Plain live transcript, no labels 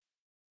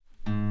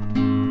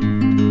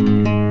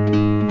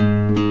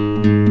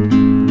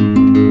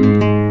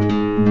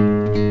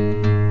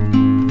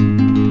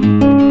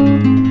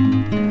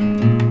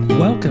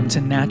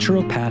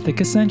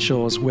Naturopathic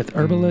Essentials with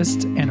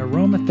herbalist and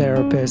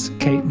aromatherapist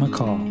Kate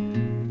McCall.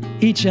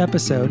 Each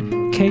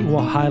episode, Kate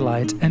will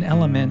highlight an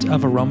element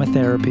of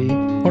aromatherapy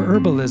or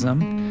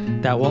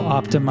herbalism that will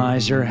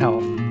optimize your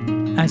health,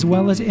 as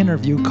well as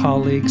interview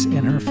colleagues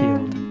in her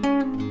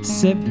field.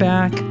 Sit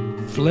back,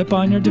 flip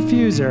on your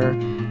diffuser,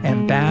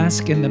 and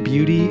bask in the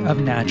beauty of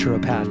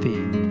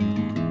naturopathy.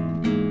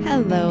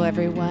 Hello,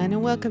 everyone,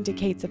 and welcome to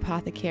Kate's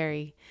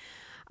Apothecary.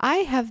 I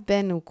have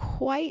been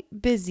quite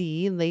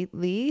busy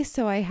lately,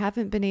 so I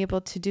haven't been able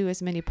to do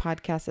as many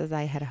podcasts as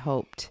I had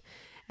hoped.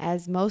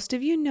 As most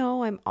of you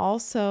know, I'm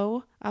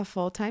also a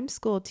full-time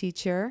school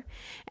teacher,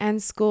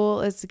 and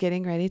school is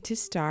getting ready to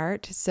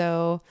start.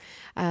 So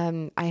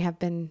I have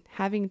been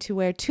having to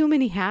wear too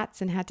many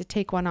hats and had to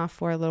take one off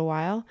for a little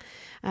while.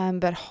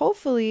 But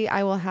hopefully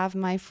I will have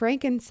my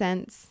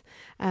frankincense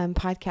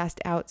podcast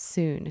out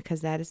soon,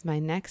 because that is my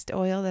next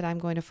oil that I'm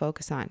going to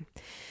focus on.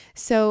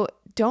 So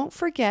don't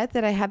forget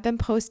that I have been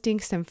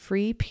posting some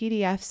free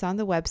PDFs on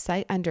the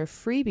website under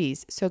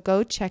freebies. So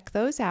go check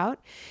those out.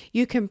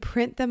 You can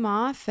print them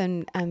off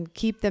and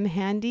keep them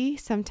handy.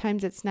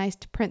 Sometimes it's nice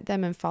to print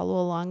them and follow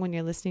along when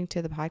you're listening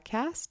to the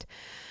podcast,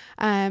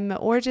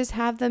 or just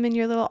have them in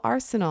your little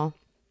arsenal.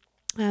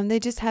 They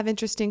just have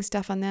interesting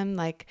stuff on them.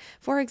 Like,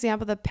 for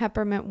example, the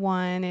peppermint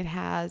one, it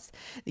has,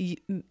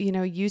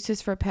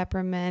 uses for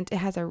peppermint. It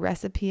has a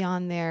recipe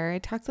on there.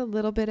 It talks a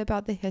little bit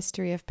about the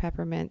history of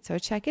peppermint. So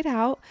check it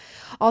out.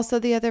 Also,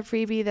 the other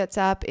freebie that's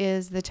up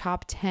is the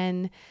top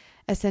 10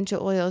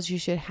 essential oils you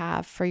should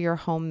have for your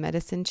home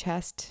medicine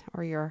chest,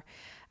 or your,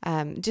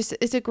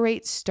 it's a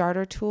great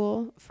starter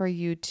tool for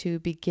you to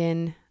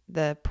begin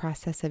the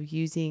process of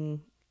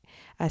using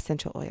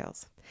essential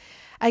oils.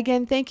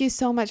 Again, thank you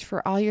so much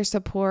for all your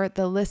support.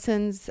 The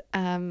listens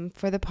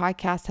for the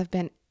podcast have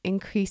been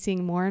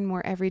increasing more and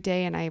more every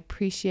day, and I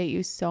appreciate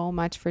you so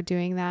much for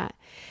doing that.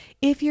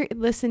 If you're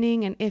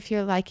listening and if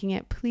you're liking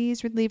it,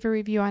 please leave a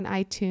review on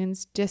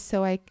iTunes just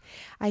so I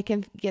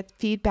can get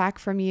feedback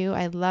from you.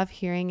 I love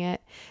hearing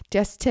it.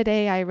 Just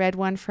today, I read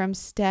one from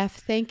Steph.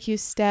 Thank you,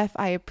 Steph.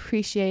 I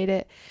appreciate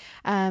it.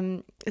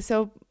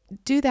 So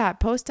do that.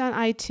 Post on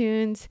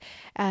iTunes,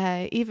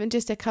 even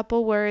just a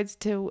couple words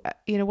to,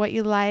 what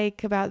you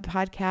like about the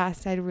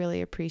podcast. I'd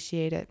really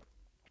appreciate it.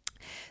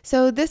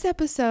 So this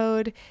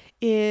episode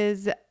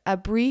is a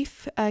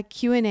brief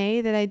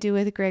Q&A that I do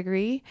with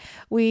Gregory.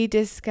 We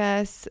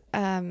discuss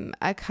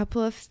a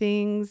couple of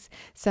things,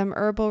 some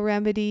herbal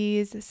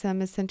remedies,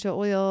 some essential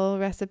oil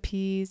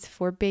recipes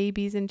for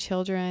babies and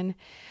children,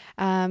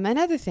 and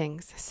other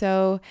things.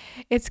 So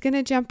it's going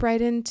to jump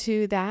right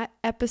into that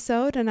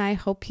episode, and I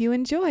hope you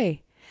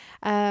enjoy.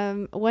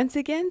 Once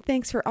again,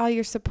 thanks for all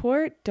your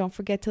support. Don't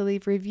forget to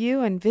leave a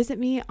review and visit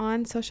me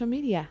on social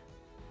media.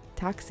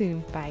 Talk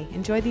soon. Bye.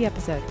 Enjoy the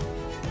episode.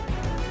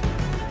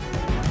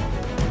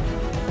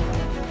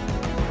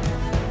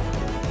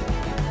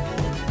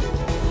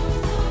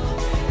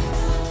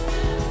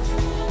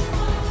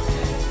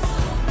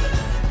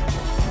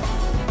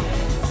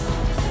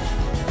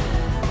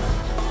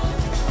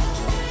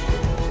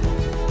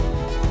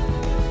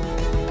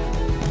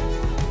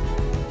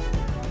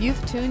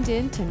 You've tuned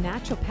in to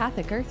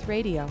Naturopathic Earth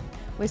Radio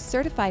with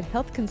certified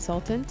health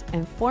consultant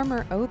and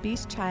former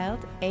obese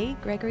child A.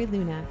 Gregory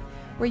Luna,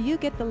 where you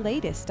get the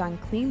latest on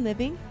clean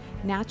living,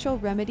 natural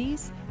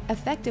remedies,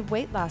 effective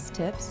weight loss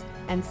tips,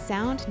 and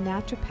sound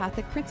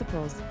naturopathic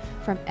principles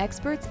from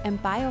experts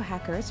and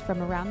biohackers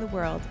from around the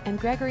world and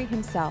Gregory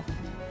himself.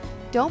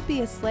 Don't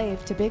be a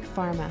slave to Big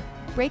Pharma.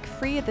 Break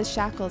free of the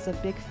shackles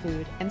of big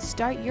food and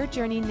start your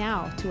journey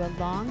now to a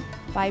long,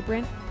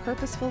 vibrant,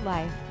 purposeful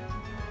life.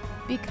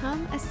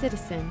 Become a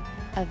citizen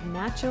of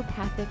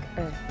Naturopathic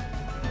Earth.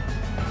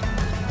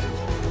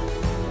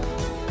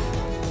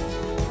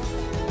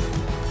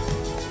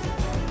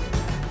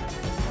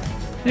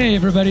 Hey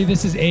everybody,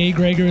 this is A.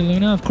 Gregory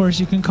Luna. Of course,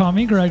 you can call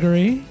me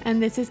Gregory.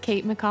 And this is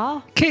Kate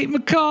McCall. Kate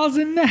McCall's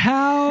in the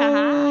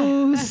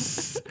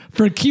house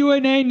for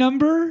Q&A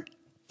number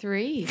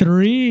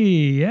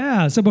 3.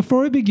 Yeah. So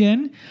before we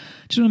begin,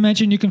 just want to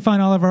mention you can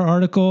find all of our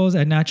articles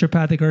at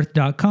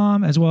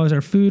naturopathicearth.com, as well as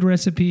our food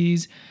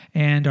recipes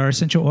and our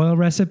essential oil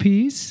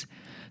recipes.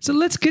 So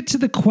let's get to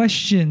the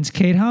questions.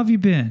 Kate, how have you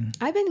been?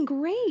 I've been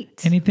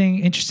great. Anything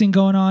interesting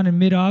going on in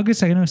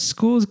mid-August? I know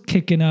school's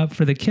kicking up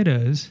for the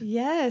kiddos.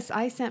 Yes,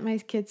 I sent my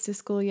kids to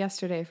school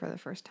yesterday for the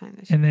first time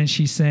this year. And then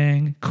she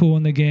sang Cool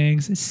in the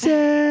Gangs,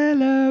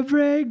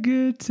 celebrate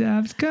good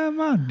times, come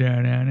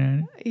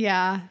on.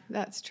 Yeah,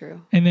 that's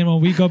true. And then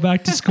when we go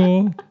back to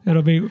school,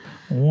 it'll be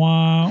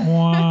wah,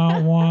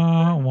 wah,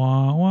 wah,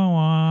 wah, wah,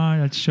 wah.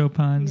 That's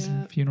Chopin's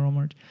funeral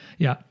march.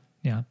 Yeah.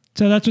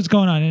 So that's what's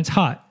going on. And it's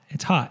hot.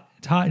 It's hot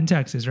in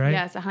Texas, right?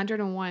 Yes,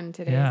 101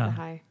 today is the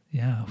high.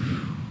 Yeah.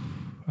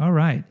 All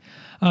right.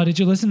 Did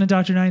you listen to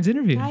Dr. Nine's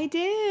interview? I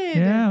did.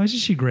 Yeah,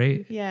 wasn't she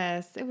great?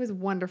 Yes, it was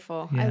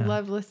wonderful. Yeah. I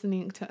loved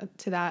listening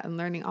to that and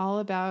learning all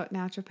about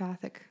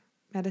naturopathic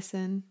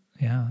medicine.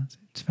 Yeah,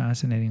 it's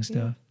fascinating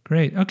stuff.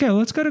 Great. Okay,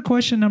 let's go to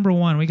question number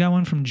 1. We got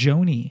one from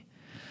Joni.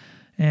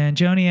 And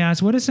Joni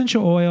asks, what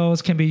essential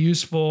oils can be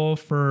useful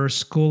for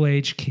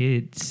school-age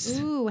kids?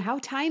 Ooh, how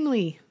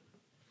timely.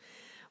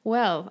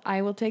 Well,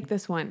 I will take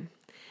this one.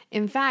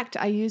 In fact,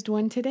 I used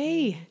one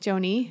today,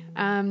 Joni.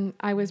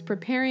 I was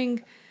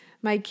preparing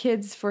my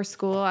kids for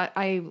school.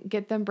 I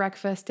get them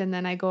breakfast and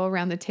then I go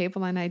around the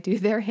table and I do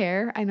their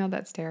hair. I know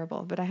that's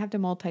terrible, but I have to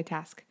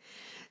multitask.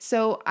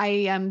 So I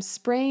am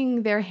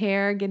spraying their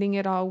hair, getting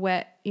it all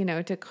wet,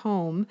 to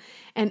comb.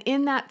 And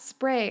in that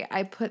spray,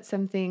 I put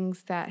some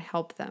things that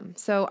help them.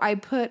 So I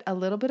put a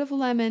little bit of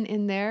lemon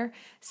in there,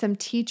 some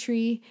tea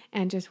tree,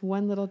 and just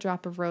one little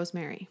drop of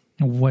rosemary.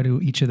 And what do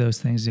each of those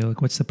things do?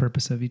 Like, what's the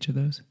purpose of each of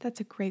those? That's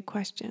a great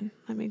question.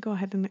 Let me go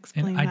ahead and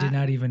explain And that. I did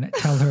not even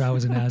tell her I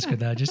was going to ask her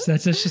that.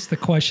 That's just the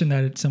question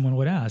that someone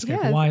would ask.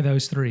 Yes. Like, why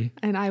those three?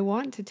 And I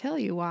want to tell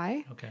you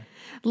why. Okay.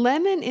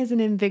 Lemon is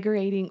an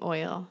invigorating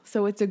oil.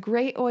 So it's a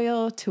great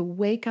oil to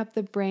wake up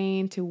the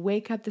brain, to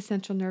wake up the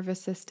central nervous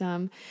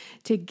system,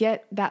 to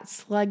get that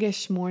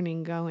sluggish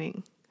morning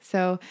going.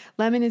 So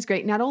lemon is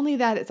great. Not only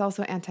that, it's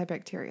also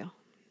antibacterial.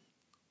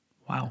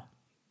 Wow.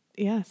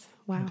 Yes.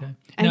 Wow. Okay.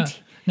 And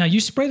Now you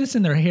spray this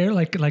in their hair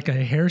like a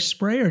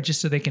hairspray, or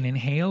just so they can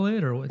inhale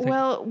it, or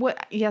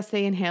what? Yes,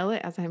 they inhale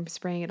it as I'm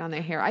spraying it on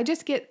their hair. I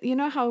just get,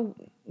 how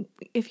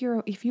if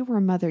you were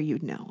a mother,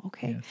 you'd know.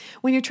 Okay, Yes.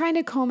 When you're trying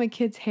to comb a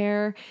kid's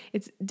hair,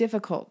 it's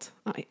difficult.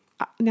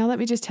 Now let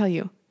me just tell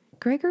you,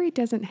 Gregory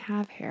doesn't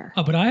have hair.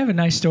 Oh, but I have a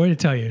nice story to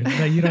tell you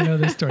that you don't know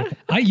this story.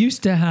 I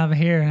used to have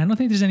hair, and I don't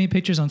think there's any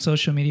pictures on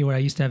social media where I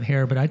used to have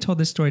hair, but I told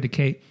this story to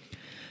Kate.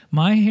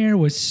 My hair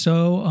was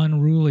so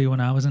unruly when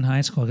I was in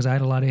high school because I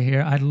had a lot of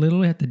hair. I'd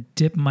literally have to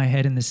dip my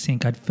head in the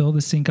sink. I'd fill the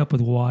sink up with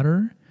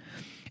water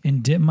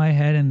and dip my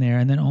head in there.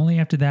 And then only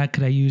after that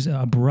could I use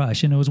a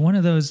brush. And it was one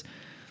of those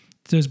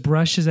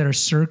brushes that are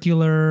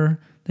circular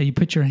that you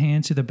put your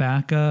hands to the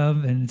back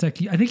of. And it's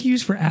like, I think you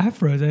use for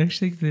afros. I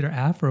actually think they're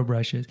afro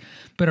brushes.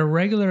 But a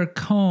regular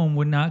comb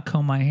would not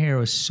comb my hair. It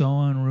was so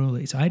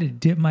unruly. So I had to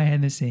dip my head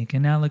in the sink.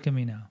 And now look at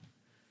me now.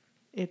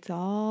 It's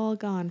all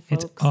gone,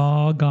 folks. It's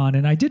all gone.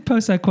 And I did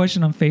post that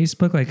question on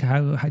Facebook, like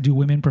how do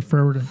women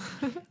prefer to,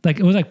 like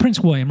it was like Prince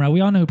William, right? We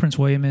all know who Prince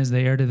William is, the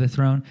heir to the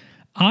throne.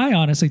 I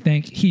honestly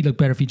think he'd look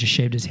better if he just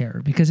shaved his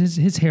hair because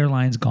his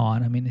hairline's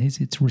gone. I mean,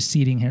 it's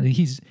receding hair.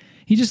 He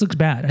just looks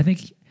bad. I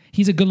think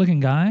he's a good looking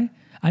guy.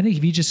 I think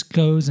if he just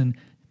goes and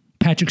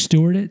Patrick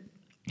Stewart it,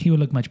 he would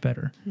look much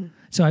better.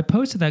 So I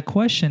posted that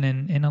question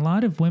and a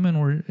lot of women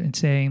were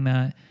saying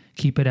that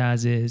keep it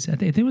as is. I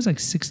think it was like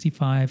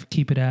 65,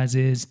 keep it as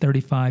is,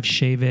 35,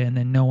 shave it, and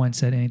then no one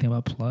said anything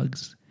about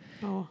plugs.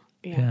 Oh,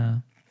 yeah.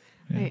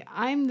 Yeah. Hey,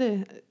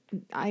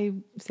 I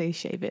say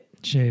shave it.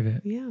 Shave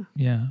it. Yeah.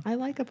 Yeah. I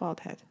like a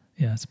bald head.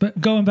 Yes. But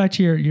going back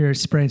to your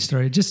spray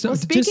story,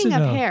 speaking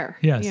of hair,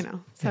 yes.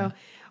 So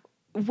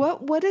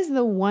what is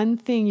the one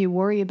thing you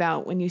worry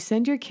about when you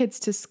send your kids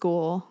to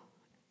school,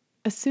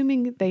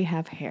 assuming they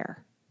have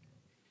hair?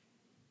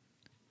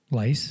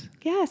 Lice?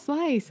 Yes,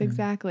 lice,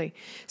 exactly.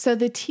 So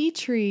the tea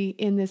tree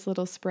in this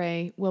little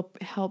spray will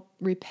help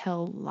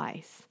repel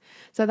lice.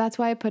 So that's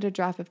why I put a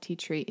drop of tea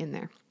tree in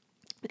there.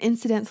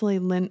 Incidentally,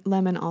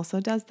 lemon also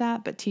does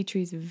that, but tea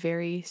tree is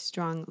very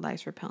strong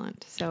lice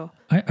repellent. So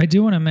I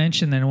do want to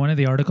mention that in one of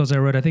the articles I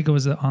wrote, I think it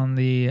was on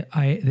the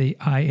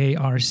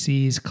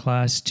IARC's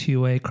Class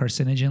 2A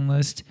carcinogen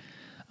list.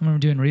 I remember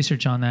doing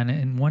research on that,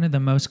 and one of the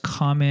most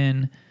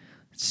common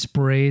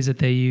sprays that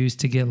they use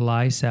to get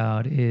lice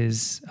out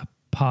is a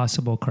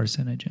possible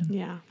carcinogen.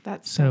 Yeah,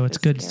 so it's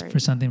good scary. for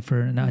something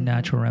for a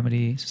natural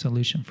remedy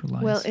solution for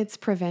lice. Well, it's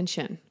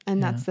prevention,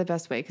 and that's the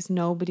best way because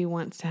nobody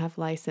wants to have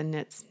lice, and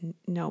it's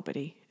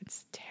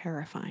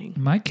terrifying.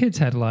 My kids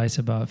had lice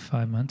about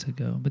 5 months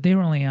ago, but they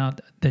were only out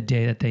the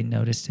day that they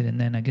noticed it,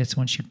 and then I guess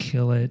once you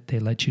kill it, they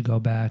let you go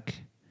back.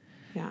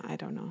 Yeah, I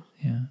don't know.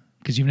 Yeah.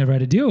 Because you've never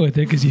had to deal with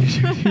it because you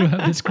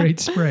have this great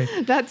spray.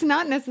 That's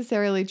not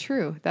necessarily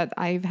true. That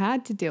I've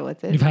had to deal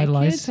with it. You've had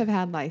lice? Kids have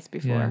had lice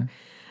before. Yeah.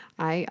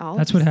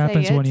 That's what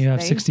happens when you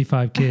have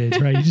 65 kids,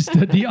 right? You just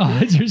the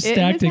odds are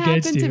stacked against you.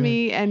 It happened to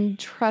me, and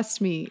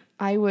trust me,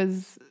 it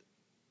was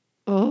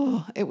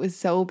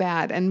so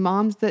bad. And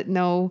moms that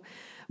know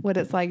what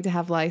it's like to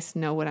have lice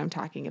know what I'm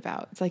talking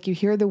about. It's like you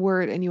hear the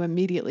word and you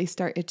immediately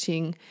start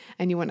itching,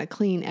 and you want to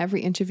clean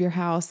every inch of your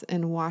house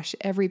and wash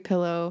every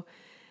pillow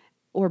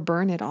or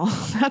burn it all.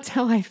 That's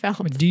how I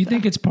felt. Do you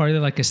think it's part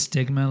of like a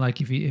stigma?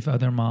 Like if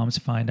other moms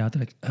find out,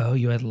 they're like, oh,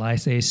 you had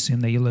lice, they assume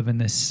that you live in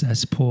this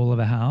cesspool of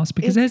a house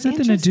because it has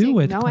nothing to do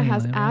with No, cleanly, it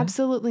has right?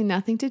 absolutely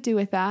nothing to do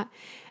with that.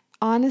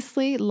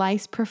 Honestly,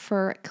 lice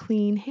prefer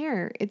clean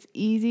hair. It's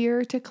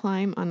easier to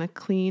climb on a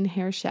clean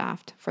hair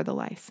shaft for the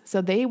lice. So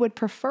they would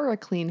prefer a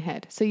clean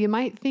head. So you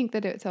might think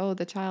that it's,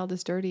 the child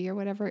is dirty or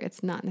whatever.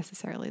 It's not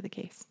necessarily the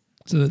case.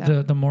 So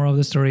the moral of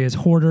the story is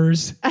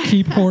hoarders,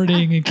 keep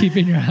hoarding and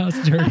keeping your house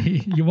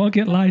dirty. You won't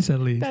get lice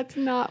at least. That's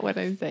not what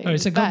I'm saying. All right,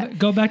 so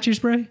go back to your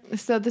spray.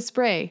 So the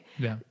spray.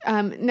 Yeah.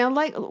 Now,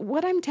 like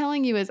what I'm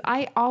telling you is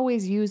I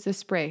always use the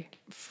spray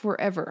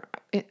forever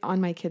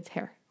on my kids'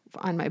 hair.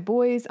 on my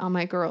boys, on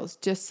my girls,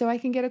 just so I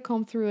can get a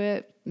comb through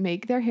it,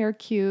 make their hair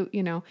cute,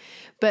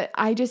 But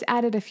I just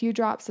added a few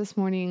drops this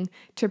morning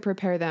to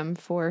prepare them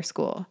for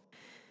school.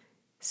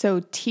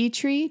 So tea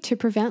tree to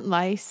prevent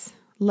lice,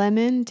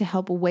 lemon to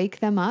help wake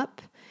them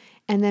up,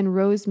 and then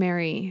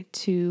rosemary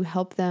to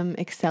help them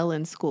excel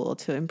in school,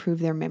 to improve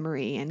their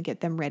memory and get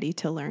them ready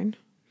to learn.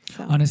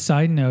 So. On a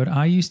side note,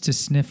 I used to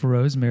sniff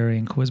rosemary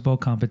in quiz bowl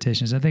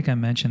competitions. I think I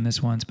mentioned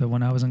this once, but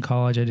when I was in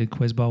college, I did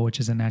quiz bowl, which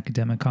is an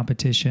academic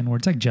competition where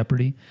it's like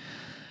Jeopardy.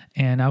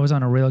 And I was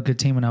on a real good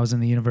team when I was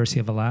in the University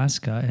of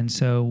Alaska. And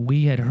so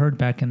we had heard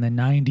back in the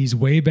 90s,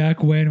 way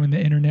back when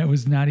the internet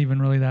was not even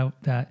really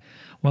that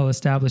well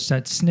established,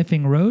 that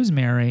sniffing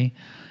rosemary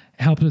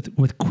helped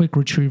with quick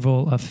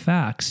retrieval of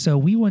facts. So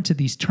we went to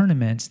these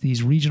tournaments,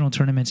 these regional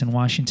tournaments in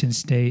Washington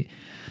State,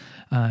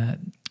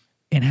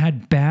 and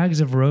had bags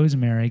of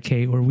rosemary,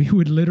 Kate, where we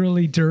would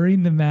literally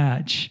during the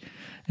match,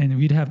 and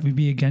we'd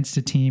be against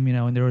a team,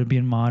 and there would be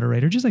a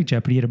moderator, just like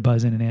Jeopardy, had a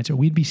buzz in and answer.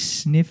 We'd be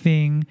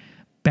sniffing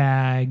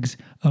bags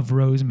of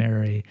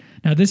rosemary.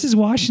 Now, this is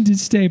Washington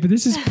State, but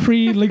this is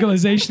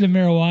pre-legalization of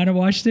marijuana,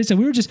 Washington State. So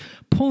we were just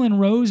pulling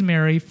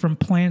rosemary from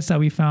plants that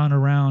we found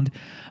around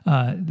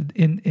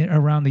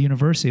around the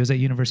university. It was at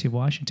University of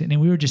Washington,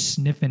 and we were just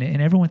sniffing it,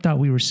 and everyone thought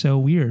we were so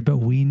weird, but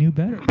we knew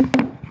better.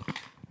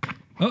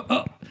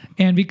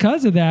 And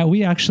because of that,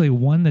 we actually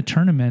won the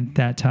tournament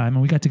that time,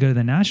 and we got to go to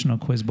the National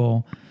Quiz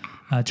Bowl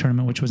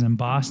tournament, which was in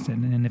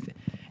Boston. And if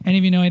any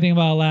of you know anything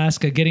about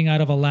Alaska, getting out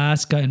of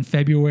Alaska in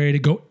February to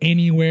go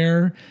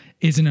anywhere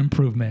is an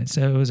improvement.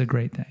 So it was a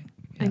great thing.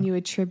 Yeah. And you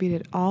attribute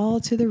it all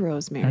to the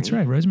rosemary. That's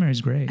right.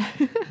 Rosemary's great.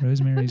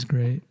 Rosemary's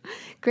great.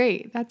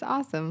 Great. That's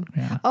awesome.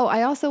 Yeah. Oh,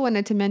 I also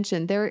wanted to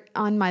mention there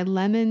on my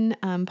lemon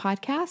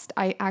podcast,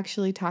 I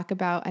actually talk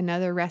about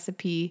another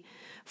recipe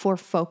for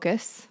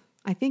focus.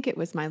 I think it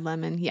was my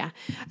lemon. Yeah.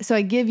 So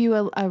I give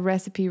you a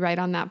recipe right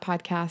on that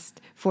podcast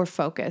for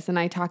focus. And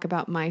I talk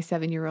about my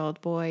 7-year-old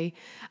boy.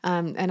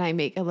 And I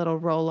make a little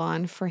roll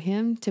on for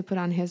him to put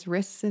on his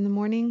wrists in the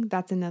morning.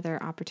 That's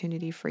another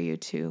opportunity for you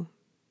to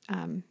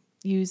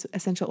use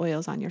essential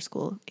oils on your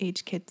school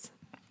age kids.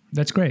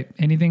 That's great.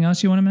 Anything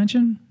else you want to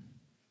mention?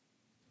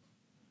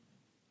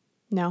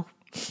 No.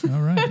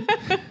 All right.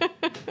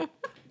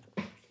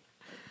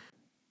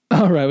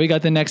 All right, we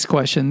got the next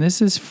question.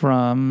 This is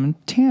from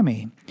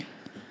Tammy.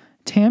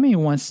 Tammy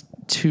wants me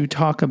to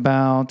talk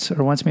about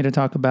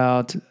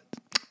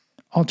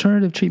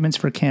alternative treatments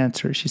for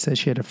cancer. She says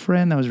she had a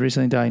friend that was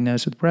recently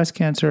diagnosed with breast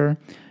cancer,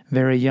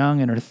 very young,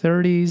 in her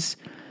 30s,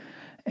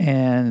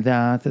 and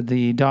that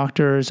the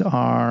doctors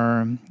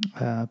are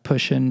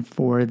pushing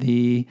for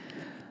the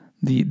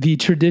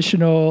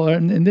traditional,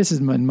 and this is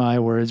in my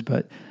words,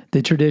 but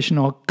the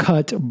traditional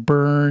cut,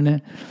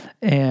 burn,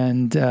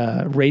 and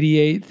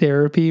radiate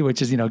therapy,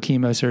 which is,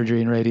 chemosurgery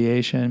and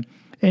radiation.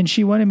 And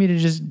she wanted me to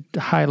just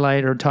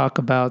highlight or talk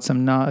about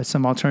some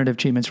alternative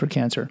treatments for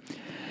cancer.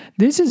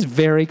 This is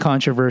very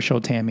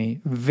controversial, Tammy,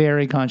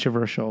 very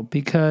controversial,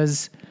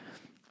 because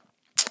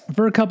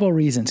for a couple of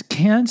reasons.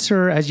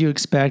 Cancer, as you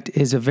expect,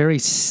 is a very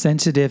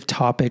sensitive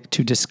topic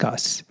to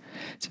discuss.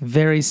 It's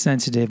very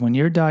sensitive. When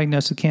you're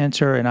diagnosed with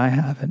cancer, and I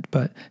haven't,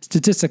 but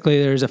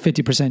statistically there's a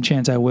 50%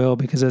 chance I will,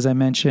 because as I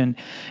mentioned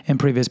in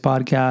previous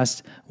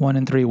podcasts, 1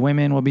 in 3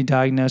 women will be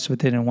diagnosed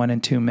with it and 1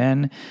 in 2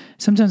 men.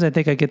 Sometimes I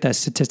think I get that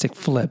statistic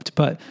flipped,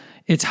 but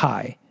it's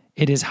high.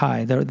 It is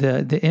high.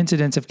 The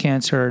incidence of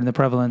cancer and the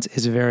prevalence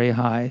is very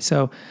high.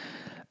 So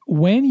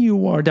when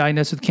you are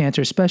diagnosed with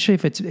cancer, especially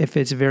if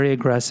it's very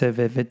aggressive,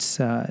 if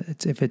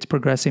it's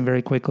progressing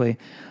very quickly,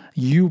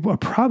 you are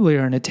probably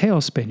in a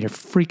tailspin. You're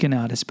freaking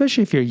out,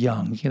 especially if you're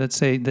young. Let's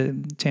say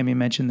Tammy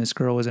mentioned this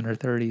girl was in her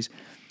 30s.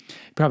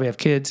 You probably have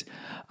kids.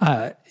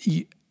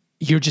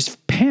 You're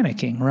just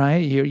panicking, right?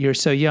 You're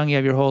so young. You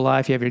have your whole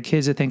life. You have your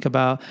kids to think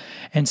about.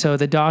 And so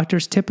the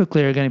doctors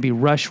typically are going to be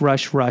rush.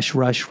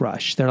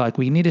 They're like,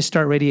 we need to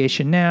start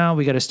radiation now.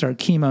 We got to start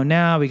chemo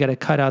now. We got to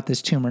cut out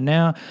this tumor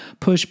now.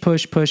 Push.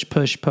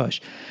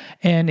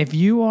 And if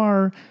you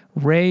are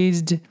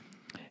raised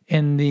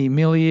in the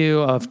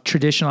milieu of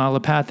traditional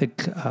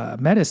allopathic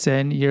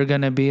medicine, you're going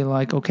to be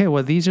like, okay,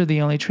 well, these are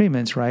the only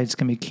treatments, right? It's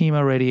going to be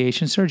chemo,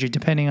 radiation, surgery,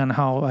 depending on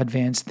how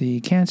advanced the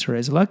cancer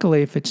is.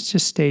 Luckily, if it's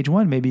just stage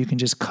 1, maybe you can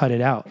just cut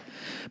it out.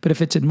 But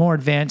if it's a more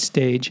advanced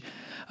stage,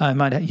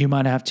 you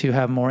might have to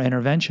have more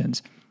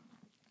interventions.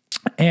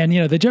 And,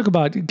 the joke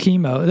about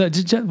chemo,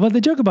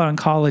 the joke about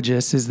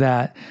oncologists is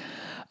that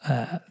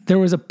there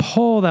was a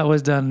poll that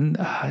was done,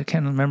 I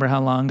can't remember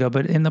how long ago,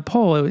 but in the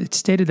poll, it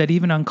stated that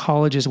even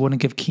oncologists wouldn't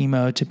give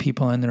chemo to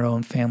people in their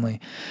own family.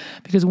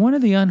 Because one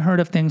of the unheard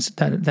of things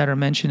that are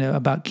mentioned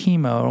about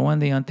chemo, or one of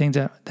the things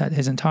that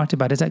isn't talked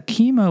about, is that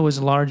chemo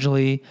is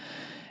largely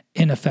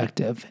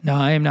ineffective. Now,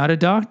 I am not a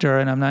doctor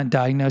and I'm not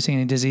diagnosing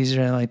any disease or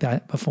anything like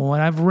that, but from what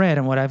I've read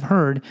and what I've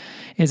heard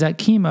is that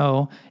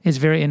chemo is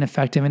very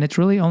ineffective, and it's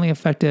really only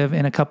effective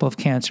in a couple of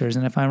cancers.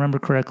 And if I remember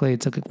correctly,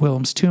 it's like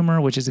Wilms tumor,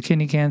 which is a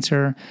kidney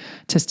cancer,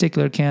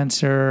 testicular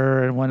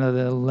cancer, and one of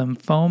the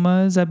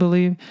lymphomas, I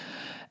believe.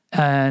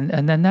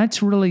 And then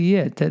that's really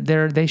it. That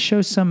they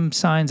show some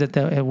signs that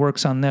it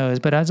works on those,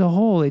 but as a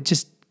whole, it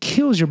just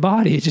kills your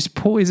body. It just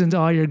poisons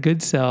all your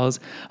good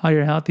cells, all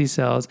your healthy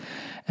cells,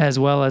 as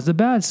well as the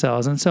bad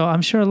cells. And so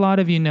I'm sure a lot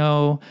of you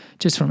know,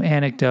 just from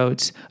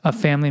anecdotes of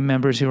family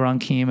members who were on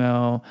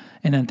chemo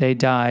and that they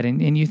died.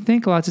 And you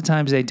think lots of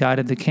times they died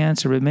of the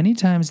cancer, but many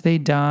times they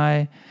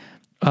die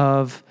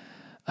of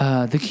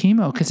the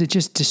chemo, because it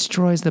just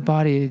destroys the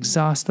body, it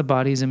exhausts the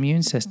body's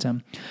immune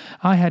system.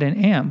 I had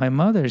an aunt, my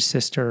mother's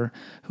sister,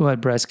 who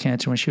had breast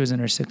cancer when she was in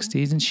her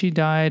 60s, and she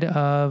died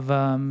of,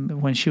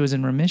 when she was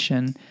in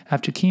remission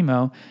after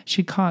chemo,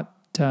 she caught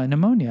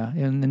pneumonia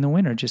in the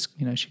winter.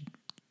 She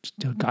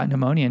got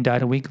pneumonia and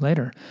died a week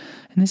later.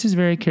 And this is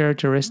very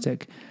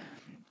characteristic.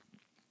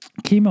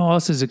 Chemo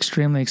also is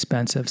extremely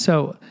expensive.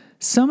 So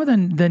some of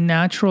the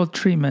natural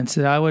treatments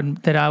that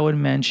I would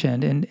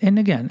mention, and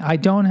again, I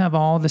don't have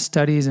all the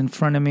studies in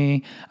front of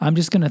me. I'm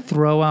just going to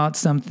throw out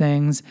some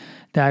things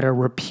that are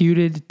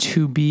reputed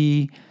to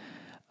be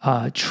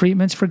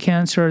treatments for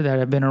cancer that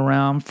have been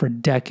around for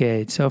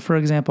decades. So, for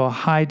example,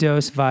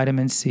 high-dose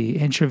vitamin C,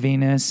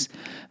 intravenous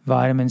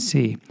vitamin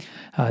C.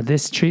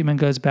 This treatment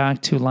goes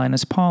back to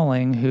Linus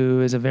Pauling,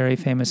 who is a very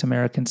famous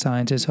American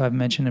scientist who I've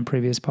mentioned in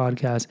previous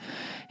podcasts.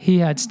 He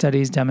had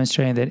studies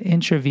demonstrating that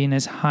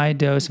intravenous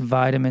high-dose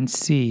vitamin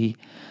C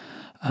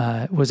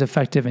was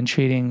effective in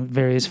treating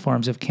various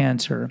forms of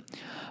cancer.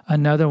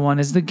 Another one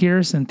is the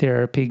Gerson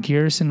therapy.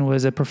 Gerson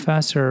was a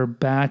professor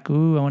back, I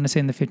want to say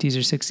in the 50s or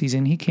 60s,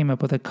 and he came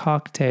up with a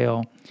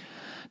cocktail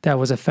that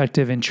was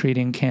effective in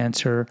treating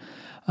cancer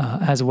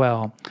as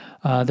well.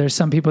 There's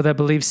some people that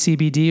believe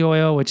CBD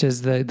oil, which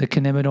is the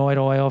cannabinoid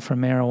oil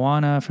from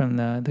marijuana, from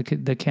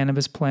the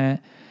cannabis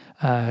plant,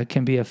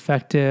 can be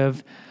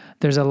effective.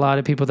 There's a lot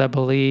of people that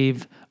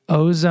believe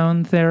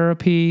ozone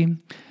therapy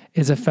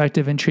is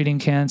effective in treating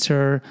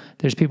cancer.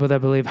 There's people that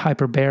believe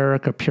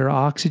hyperbaric or pure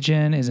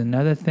oxygen is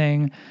another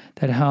thing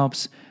that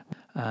helps.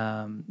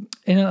 And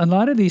a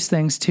lot of these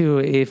things too,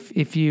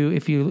 if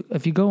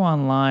you go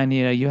online,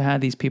 you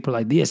had these people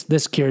like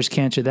this cures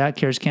cancer, that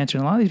cures cancer,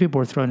 and a lot of these people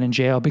were thrown in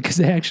jail because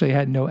they actually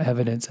had no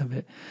evidence of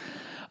it.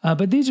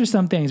 But these are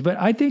some things. But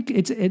I think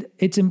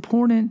it's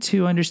important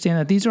to understand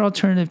that these are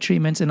alternative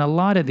treatments, and a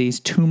lot of these,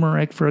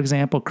 turmeric, for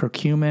example,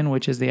 curcumin,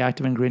 which is the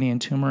active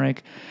ingredient in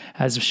turmeric,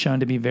 has shown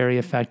to be very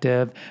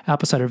effective.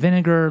 Apple cider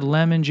vinegar,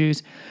 lemon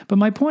juice. But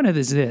my point of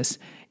this is this: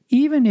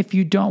 even if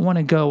you don't want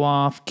to go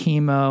off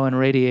chemo and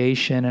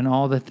radiation and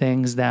all the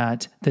things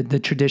that the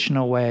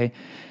traditional way,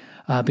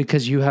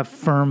 because you have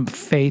firm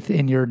faith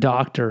in your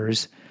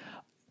doctors,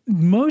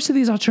 most of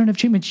these alternative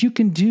treatments you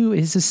can do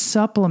is a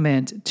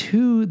supplement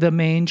to the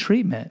main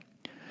treatment.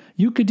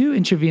 You could do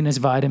intravenous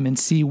vitamin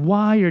C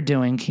while you're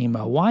doing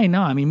chemo. Why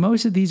not? I mean,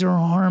 most of these are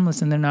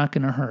harmless and they're not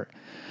going to hurt.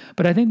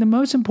 But I think the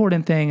most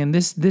important thing, and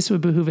this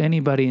would behoove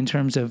anybody in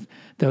terms of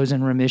those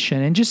in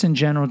remission and just in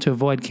general to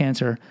avoid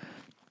cancer,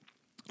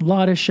 a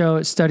lot of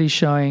studies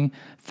showing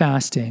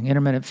fasting.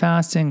 Intermittent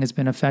fasting has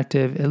been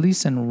effective, at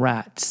least in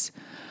rats,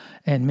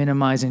 and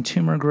minimizing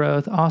tumor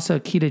growth. Also,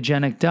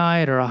 ketogenic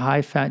diet or a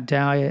high-fat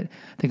diet.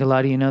 I think a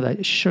lot of you know that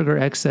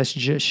excess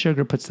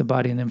sugar puts the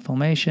body in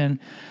inflammation,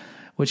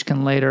 which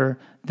can later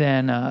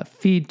then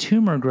feed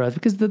tumor growth.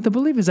 Because the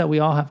belief is that we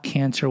all have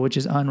cancer, which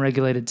is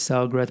unregulated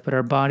cell growth, but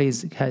our body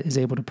is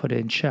able to put it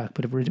in check.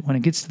 But when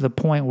it gets to the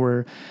point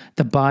where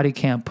the body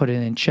can't put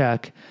it in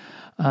check,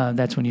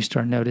 that's when you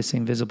start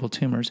noticing visible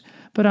tumors.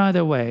 But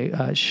either way,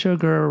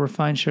 sugar,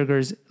 refined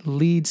sugars,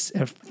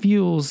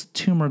 fuels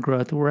tumor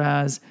growth,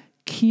 whereas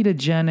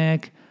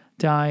ketogenic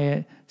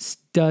diet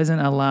doesn't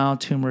allow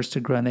tumors to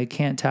grow and they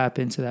can't tap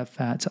into that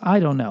fat. So I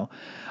don't know.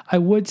 I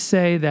would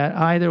say that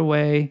either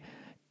way,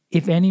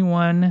 if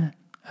anyone,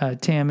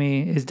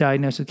 Tammy, is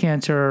diagnosed with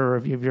cancer, or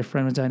if your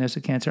friend was diagnosed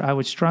with cancer, I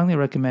would strongly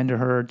recommend to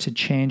her to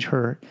change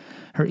her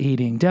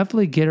eating.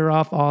 Definitely get her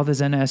off all the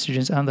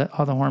xenoestrogens,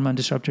 all the hormone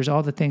disruptors,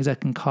 all the things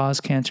that can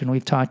cause cancer. And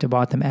we've talked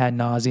about them ad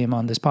nauseum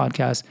on this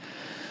podcast,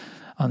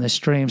 on this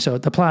stream. So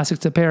the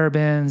plastics, the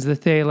parabens, the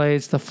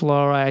phthalates, the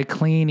fluoride,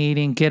 clean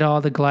eating, get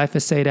all the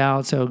glyphosate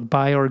out. So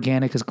buy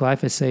organic, because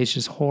glyphosate is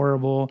just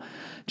horrible.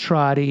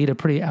 Try to eat a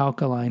pretty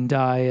alkaline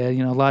diet.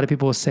 A lot of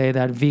people will say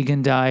that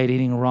vegan diet,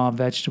 eating raw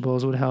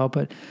vegetables would help.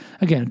 But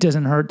again, it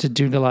doesn't hurt to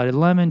drink a lot of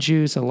lemon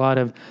juice, a lot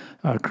of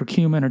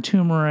curcumin or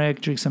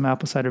turmeric, drink some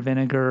apple cider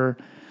vinegar,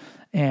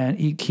 and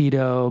eat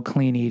keto,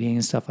 clean eating,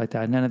 and stuff like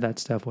that. None of that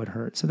stuff would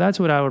hurt. So that's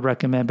what I would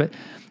recommend. But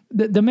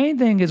the main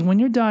thing is when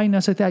you're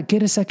diagnosed like that,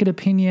 get a second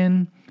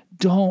opinion.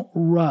 Don't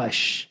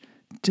rush.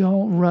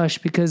 Don't rush,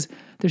 because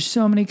there's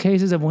so many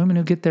cases of women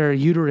who get their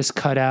uterus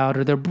cut out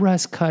or their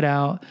breast cut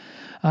out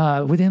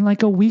within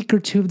like a week or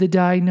two of the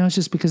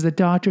diagnosis, because the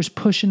doctor's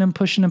pushing them.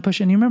 And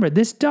you remember,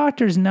 this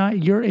doctor's not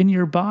in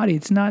your body.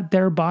 It's not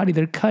their body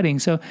they're cutting.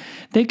 So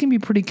they can be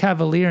pretty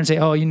cavalier and say,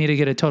 oh, you need to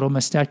get a total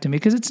mastectomy,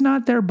 because it's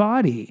not their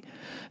body.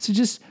 So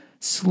just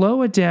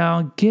slow it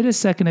down, get a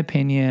second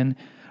opinion.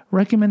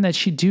 Recommend that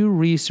she do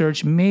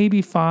research,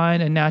 maybe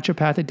find a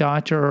naturopathic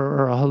doctor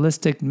or a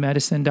holistic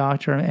medicine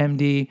doctor, an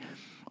MD,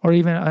 or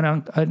even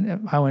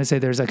I want to say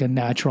there's like a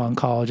natural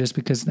oncologist,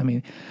 because I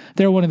mean,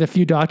 they're one of the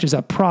few doctors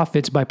that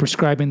profits by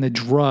prescribing the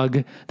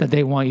drug that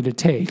they want you to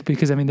take,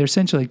 because I mean, they're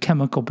essentially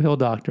chemical pill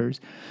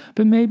doctors.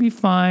 But maybe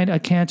find a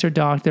cancer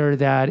doctor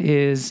that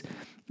is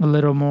a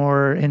little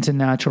more into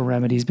natural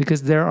remedies,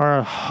 because there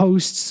are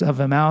hosts of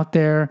them out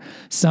there.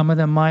 Some of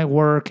them might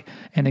work.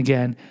 And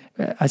again,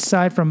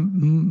 aside from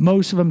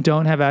most of them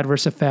don't have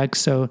adverse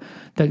effects. So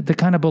the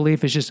kind of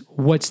belief is just,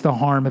 what's the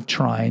harm of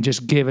trying?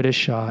 Just give it a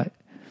shot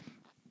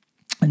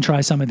and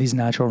try some of these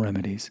natural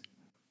remedies.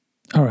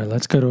 All right,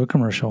 let's go to a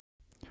commercial.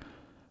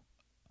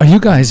 Are you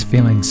guys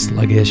feeling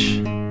sluggish?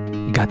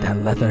 You got that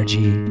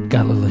lethargy,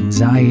 got a little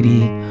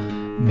anxiety,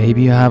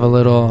 maybe you have a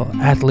little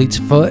athlete's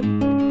foot.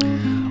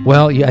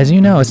 Well, as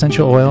you know,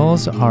 essential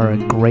oils are a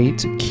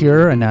great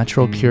cure, a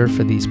natural cure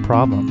for these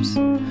problems.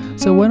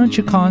 So why don't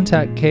you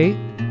contact Kate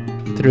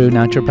through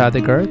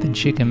Naturopathic Earth, and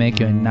she can make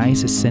you a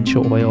nice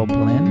essential oil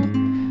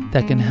blend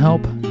that can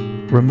help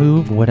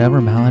remove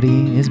whatever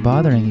malady is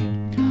bothering you.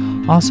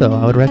 Also,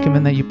 I would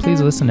recommend that you please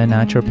listen to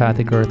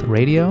Naturopathic Earth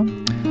Radio.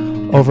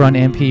 Over on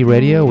MP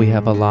Radio, we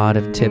have a lot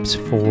of tips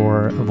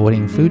for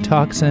avoiding food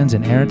toxins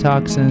and air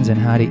toxins, and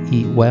how to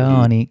eat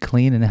well and eat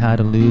clean, and how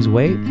to lose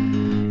weight.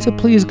 So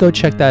please go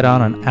check that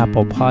out on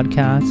Apple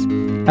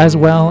Podcasts, as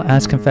well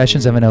as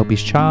Confessions of an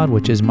Obese Child,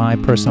 which is my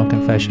personal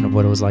confession of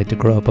what it was like to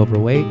grow up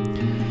overweight.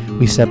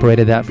 We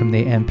separated that from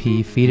the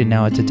MP feed, and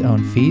now it's its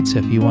own feed. So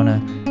if you want to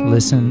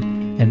listen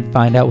and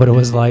find out what it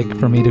was like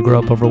for me to grow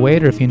up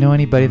overweight, or if you know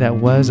anybody that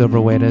was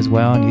overweight as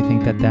well, and you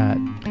think that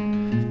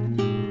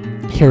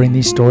hearing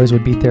these stories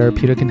would be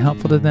therapeutic and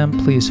helpful to them,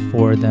 please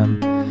forward them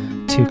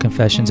to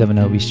Confessions of an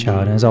Obese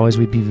Child. And as always,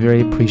 we'd be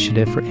very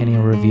appreciative for any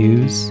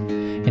reviews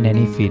and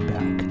any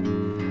feedback.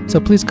 So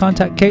please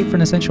contact Kate for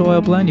an essential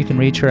oil blend. You can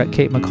reach her at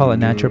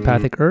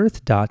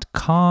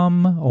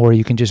katemccall@naturopathicearth.com, or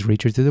you can just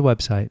reach her through the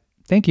website.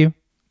 Thank you.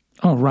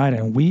 All right,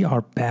 and we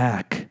are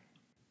back.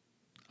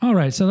 All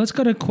right, so let's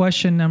go to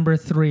question number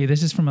 3.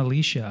 This is from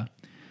Alicia.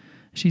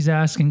 She's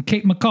asking,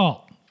 Kate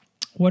McCall,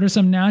 what are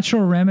some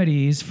natural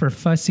remedies for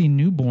fussy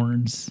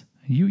newborns?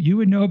 You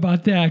would know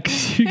about that,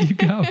 because you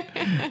go.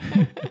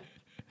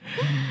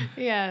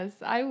 Yes,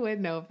 I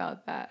would know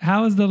about that.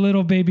 How is the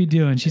little baby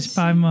doing? She's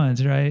 5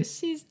 months, right?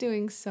 She's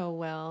doing so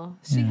well.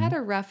 She had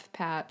a rough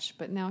patch,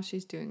 but now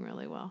she's doing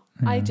really well.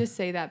 Yeah. I just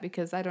say that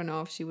because I don't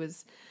know if she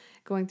was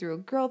going through a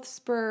growth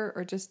spurt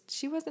or just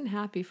she wasn't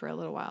happy for a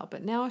little while.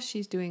 But now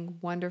she's doing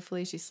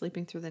wonderfully. She's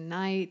sleeping through the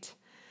night.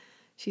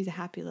 She's a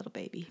happy little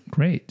baby.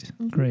 Great,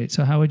 great.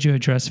 So how would you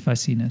address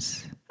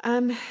fussiness?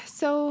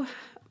 So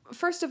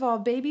first of all,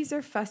 babies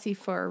are fussy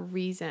for a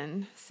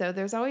reason. So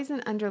there's always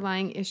an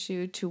underlying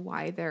issue to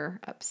why they're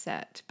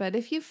upset. But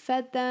if you've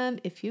fed them,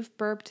 if you've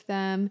burped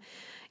them,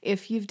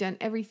 if you've done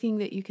everything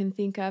that you can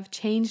think of,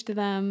 changed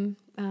them,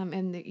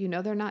 and you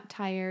know they're not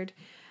tired,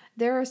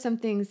 there are some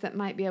things that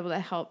might be able to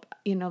help,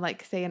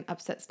 like say an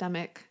upset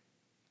stomach,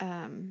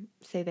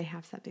 say they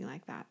have something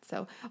like that.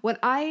 So when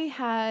I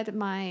had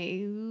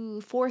my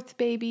 4th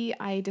baby,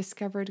 I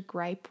discovered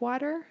gripe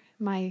water.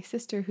 My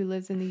sister who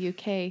lives in the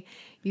UK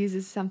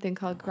uses something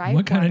called gripe water.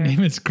 What kind of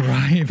name is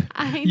gripe?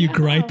 You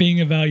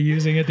griping about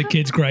using it? The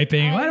kids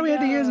griping. Why do we have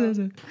to use this?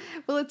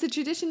 Well, it's a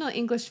traditional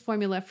English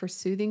formula for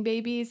soothing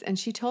babies. And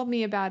she told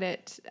me about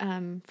it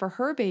for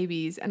her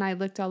babies. And I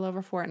looked all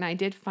over for it. And I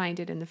did find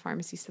it in the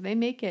pharmacy. So they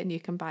make it and you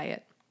can buy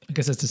it. I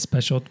guess it's a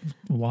special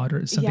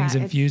water. Something's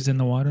infused in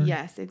the water?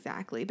 Yes,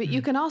 exactly. But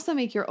you can also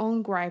make your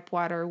own gripe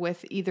water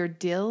with either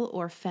dill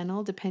or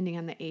fennel, depending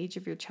on the age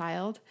of your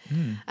child.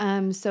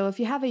 So if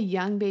you have a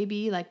young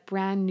baby, like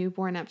brand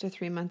newborn up to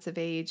 3 months of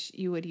age,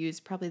 you would use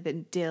probably the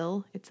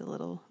dill. It's a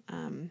little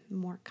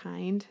more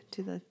kind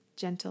to the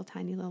gentle,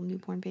 tiny little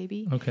newborn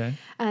baby. Okay.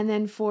 And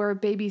then for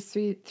babies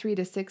 3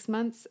 to 6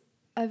 months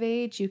of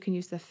age, you can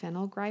use the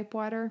fennel gripe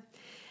water.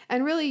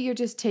 And really, you're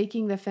just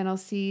taking the fennel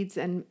seeds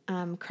and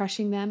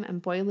crushing them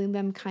and boiling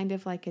them kind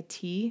of like a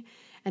tea,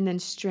 and then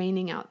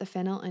straining out the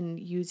fennel and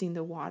using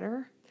the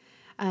water.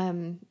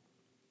 And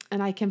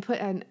I can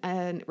put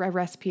a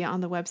recipe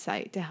on the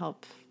website to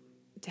help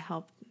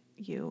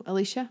you.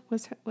 Alicia,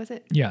 was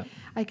it? Yeah.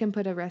 I can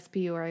put a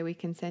recipe, or we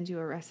can send you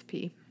a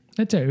recipe.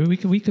 That's it.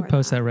 We could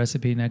post that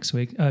recipe next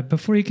week.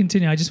 Before you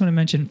continue, I just want to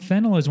mention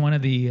fennel is one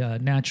of the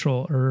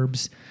natural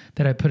herbs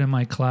that I put in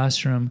my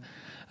classroom.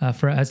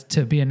 For us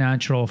to be a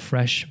natural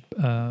fresh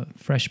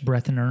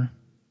breathener.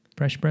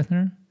 Fresh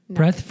breathener? No.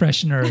 Breath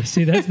freshener.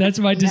 See, that's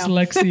my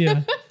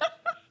dyslexia.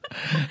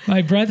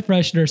 My breath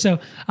freshener. So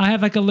I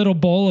have like a little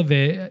bowl of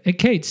it.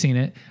 Kate's seen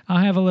it.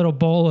 I have a little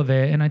bowl of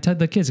it, and I tell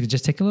the kids,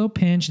 just take a little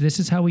pinch. This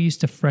is how we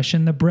used to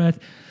freshen the breath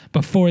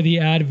before the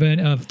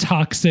advent of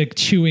toxic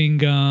chewing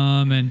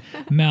gum and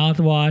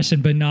mouthwash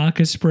and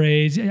Banaka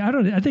sprays.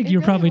 I think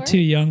you're really probably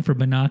too young for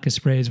Banaka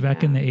sprays.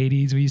 Back in the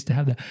 80s, we used to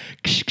have the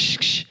ksh, ksh,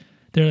 ksh.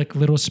 They're like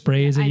little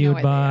sprays that you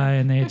would buy,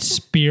 and they had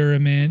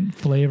spearmint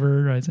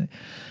flavor. Right?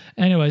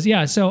 Anyways,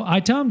 yeah. So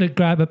I tell them to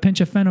grab a pinch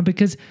of fennel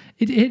because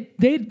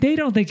they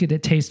don't think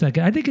it tastes like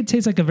it. I think it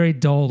tastes like a very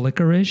dull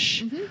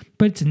licorice,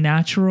 but it's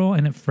natural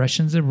and it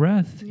freshens the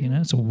breath.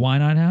 So why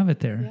not have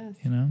it there?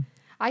 Yes.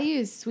 I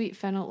use sweet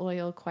fennel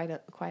oil quite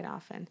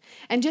often.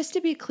 And just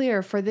to be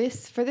clear, for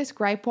this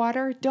gripe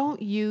water,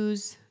 don't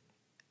use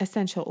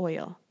essential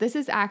oil. This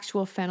is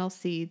actual fennel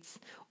seeds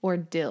or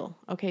dill.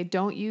 Okay,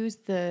 don't use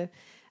the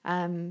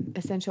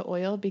essential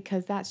oil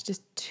because that's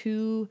just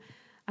too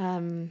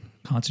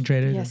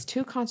concentrated. Yes,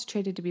 too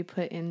concentrated to be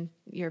put in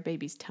your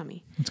baby's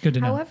tummy. It's good to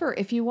know. However,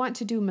 if you want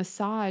to do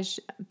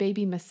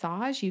baby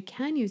massage, you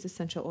can use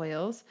essential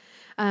oils.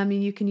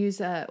 You can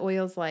use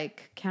oils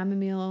like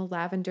chamomile,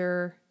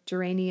 lavender,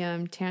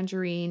 geranium,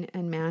 tangerine,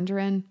 and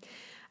mandarin.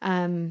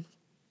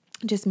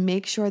 Just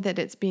make sure that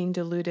it's being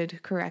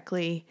diluted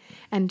correctly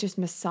and just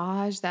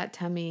massage that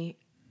tummy,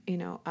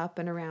 up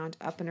and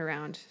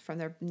around from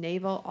their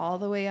navel all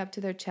the way up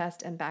to their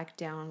chest and back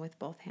down with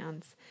both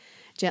hands.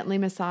 Gently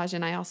massage.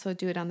 And I also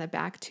do it on the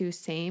back too,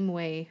 same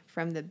way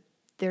from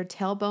their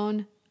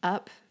tailbone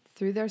up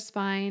through their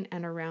spine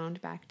and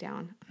around back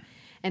down.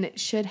 And it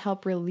should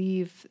help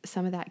relieve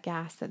some of that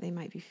gas that they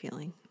might be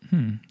feeling.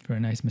 For a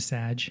nice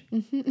massage.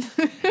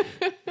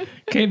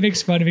 Kate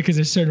makes fun of me because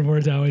there's certain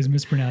words I always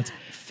mispronounce.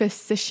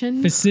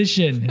 Physician. Now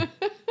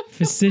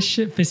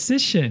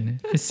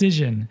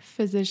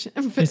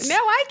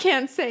I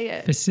can't say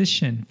it.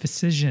 Physician.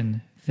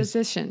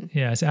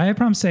 Yeah, so I have a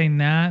problem saying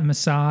that,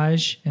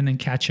 massage, and then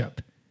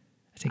ketchup.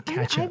 I say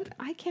ketchup.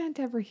 I can't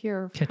ever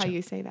hear ketchup. how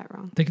you say that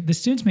wrong. The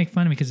students make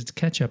fun of me because it's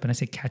ketchup, and I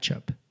say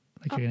ketchup,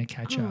 like you're going to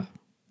catch up.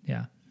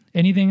 Yeah.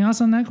 Anything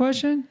else on that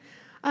question?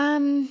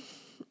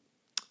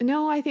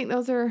 No, I think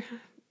those are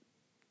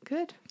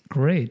good.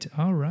 Great.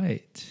 All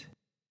right.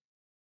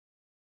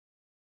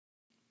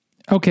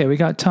 Okay, we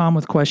got Tom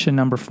with question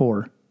number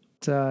 4.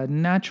 It's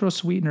natural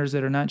sweeteners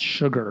that are not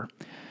sugar.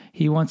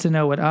 He wants to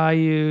know what I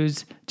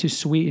use to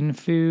sweeten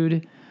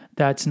food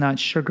that's not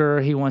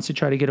sugar. He wants to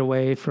try to get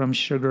away from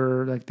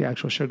sugar, like the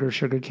actual sugar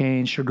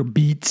cane, sugar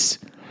beets.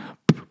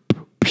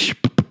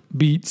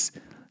 Beets.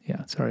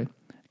 Yeah, sorry.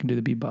 I can do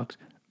the beatbox.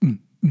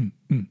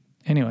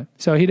 Anyway,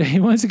 so he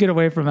wants to get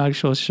away from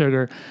actual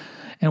sugar.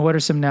 And what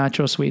are some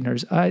natural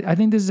sweeteners? I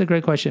think this is a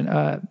great question.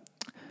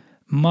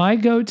 My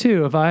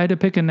go-to, if I had to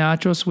pick a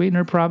natural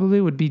sweetener, probably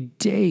would be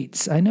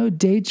dates. I know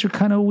dates are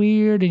kind of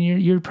weird, and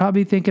you're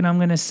probably thinking I'm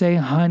going to say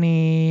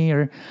honey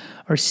or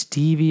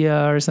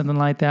stevia or something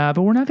like that,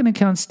 but we're not going to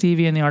count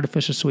stevia in the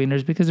artificial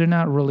sweeteners because they're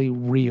not really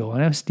real. I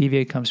know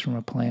stevia comes from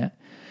a plant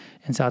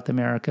in South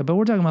America, but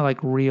we're talking about like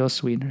real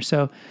sweeteners.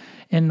 So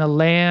in the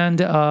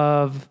land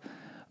of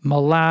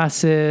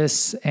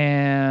molasses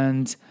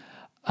and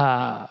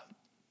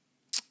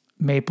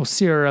maple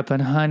syrup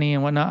and honey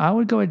and whatnot, I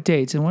would go with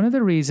dates. And one of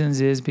the reasons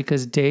is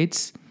because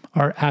dates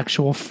are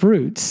actual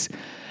fruits.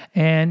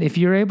 And if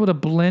you're able to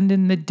blend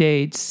in the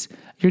dates,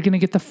 you're going to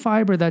get the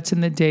fiber that's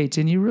in the dates.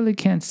 And you really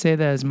can't say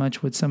that as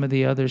much with some of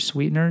the other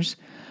sweeteners.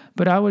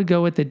 But I would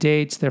go with the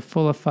dates. They're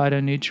full of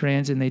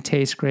phytonutrients and they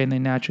taste great and they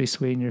naturally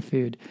sweeten your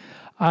food.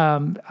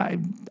 I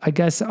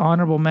guess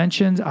honorable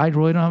mentions, I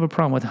really don't have a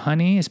problem with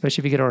honey,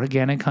 especially if you get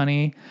organic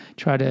honey.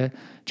 Try to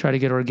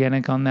get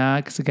organic on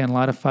that because, again, a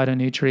lot of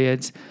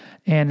phytonutrients.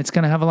 And it's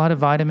going to have a lot of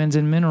vitamins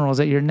and minerals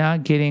that you're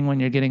not getting when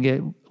you're getting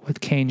it with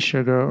cane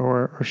sugar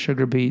or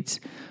sugar beets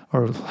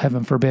or,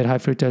 heaven forbid, high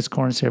fructose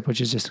corn syrup,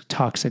 which is just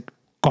toxic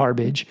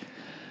garbage.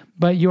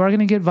 But you are going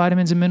to get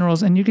vitamins and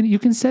minerals, and you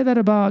can say that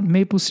about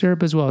maple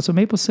syrup as well. So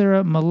maple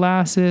syrup,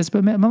 molasses,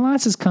 but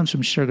molasses comes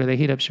from sugar. They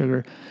heat up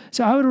sugar.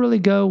 So I would really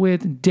go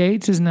with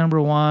dates as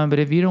number 1, but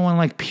if you don't want to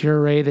like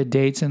puree the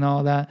dates and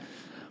all that,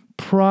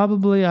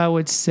 probably I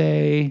would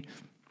say,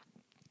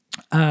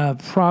 I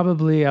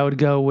would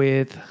go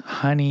with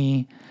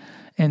honey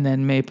and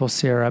then maple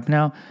syrup.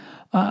 Now,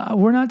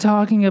 we're not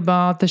talking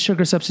about the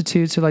sugar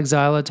substitutes like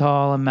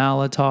xylitol and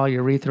maltitol,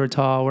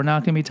 erythritol. We're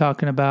not going to be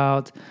talking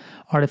about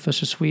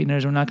artificial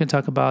sweeteners. We're not going to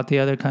talk about the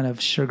other kind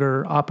of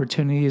sugar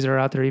opportunities that are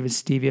out there, even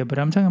stevia, but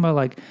I'm talking about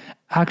like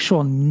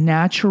actual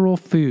natural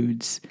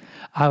foods.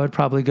 I would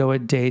probably go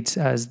with dates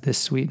as the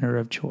sweetener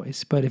of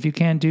choice. But if you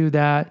can't do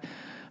that,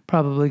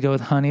 probably go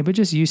with honey, but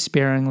just use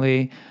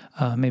sparingly,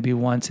 maybe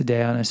once a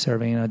day on a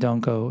serving.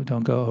 Don't go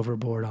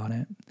overboard on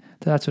it.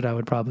 So that's what I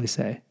would probably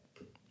say.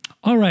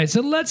 All right,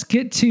 so let's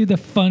get to the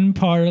fun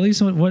part, or at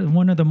least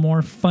one of the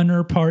more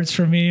funner parts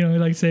for me. I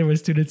like to say when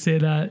students say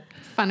that.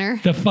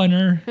 Funner. The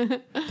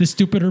funner, the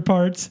stupider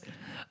parts.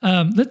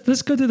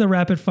 Let's go through the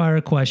rapid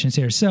fire questions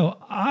here. So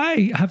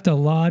I have to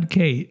laud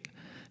Kate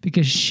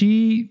because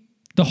the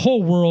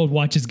whole world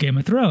watches Game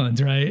of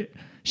Thrones, right?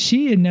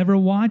 She had never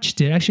watched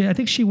it. Actually, I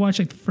think she watched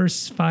like the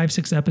first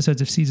 5-6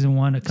 episodes of season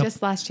 1.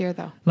 Just last year,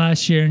 though.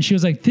 Last year, and she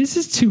was like, "This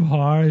is too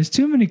hard. There's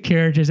too many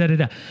characters."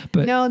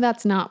 But no,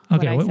 that's not.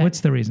 What I said. What's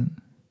the reason?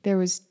 There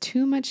was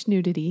too much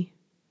nudity.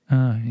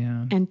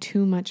 Yeah. And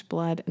too much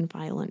blood and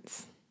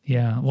violence.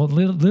 Yeah. Well,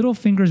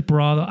 Littlefinger's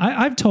brothel.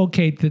 I've told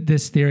Kate that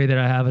this theory that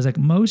I have is like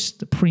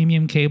most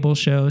premium cable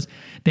shows,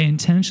 they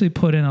intentionally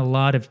put in a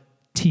lot of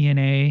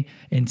TNA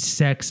and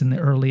sex in the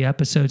early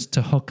episodes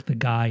to hook the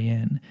guy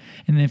in.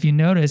 And then if you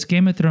notice,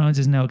 Game of Thrones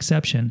is no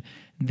exception.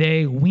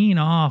 They wean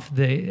off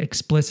the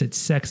explicit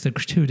sex, the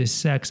gratuitous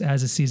sex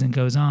as the season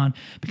goes on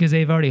because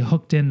they've already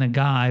hooked in the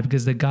guy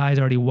because the guy's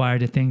already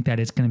wired to think that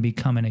it's going to be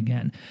coming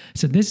again.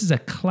 So this is a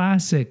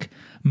classic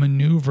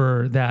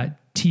maneuver that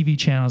TV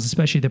channels,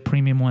 especially the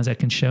premium ones that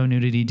can show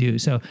nudity, do.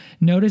 So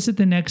notice that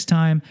the next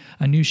time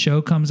a new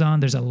show comes on,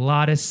 there's a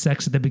lot of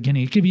sex at the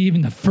beginning. It could be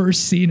even the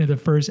first scene of the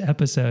first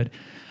episode.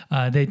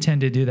 They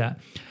tend to do that.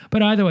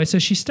 But either way, so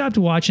she stopped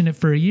watching it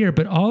for a year,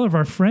 but all of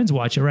our friends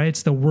watch it, right?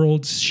 It's the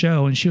world's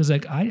show. And she was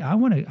like, I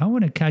want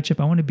to catch up.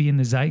 I want to be in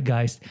the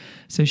zeitgeist.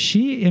 So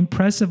she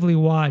impressively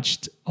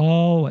watched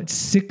all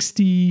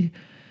 60,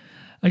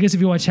 I guess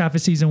if you watch half a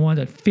season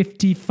one,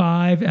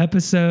 55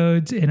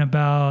 episodes in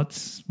about,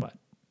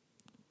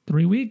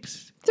 3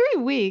 weeks?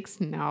 3 weeks?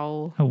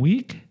 No. A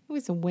week? It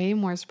was way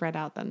more spread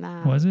out than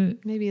that. Was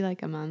it? Maybe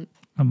like a month.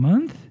 A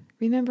month?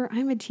 Remember,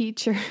 I'm a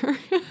teacher.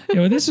 Yeah,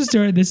 well, this was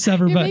during this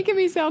summer. You're but making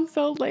me sound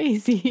so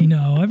lazy.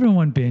 No,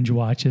 everyone binge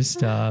watches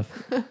stuff.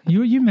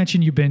 You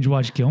mentioned you binge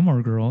watch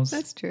Gilmore Girls.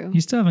 That's true.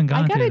 You still haven't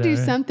gone through that. I got to do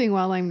right? something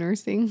while I'm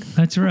nursing.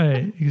 That's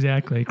right.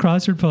 Exactly.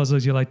 Crossword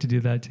puzzles, you like to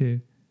do that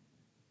too.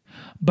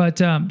 But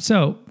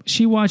so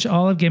she watched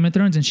all of Game of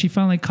Thrones and she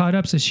finally caught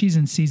up. So she's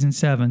in season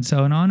 7.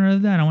 So in honor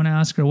of that, I want to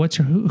ask her,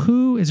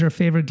 who is her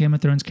favorite Game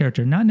of Thrones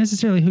character? Not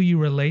necessarily who you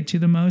relate to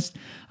the most.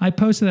 I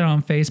posted that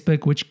on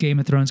Facebook, which Game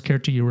of Thrones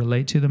character you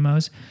relate to the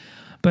most.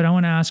 But I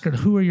want to ask her,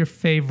 who are your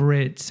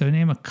favorites? So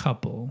name a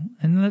couple.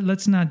 And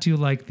let's not do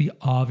like the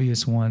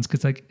obvious ones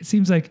because like it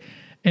seems like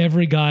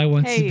every guy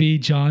wants to be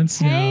Jon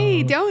Snow.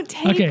 Hey, don't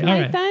take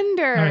my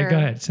thunder. All right, go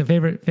ahead. So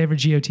favorite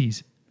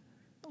GOTs.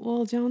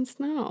 Well, Jon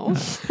Snow.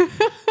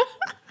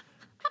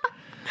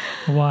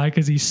 Why?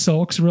 Because he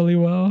sulks really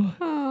well?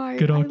 Oh,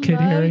 Good old Kit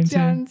Harington.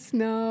 Jon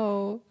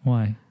Snow.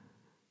 Why?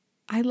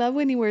 I love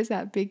when he wears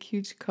that big,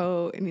 huge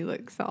coat and he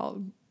looks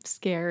all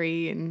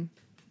scary and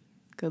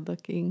good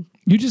looking.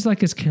 You just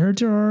like his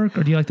character arc,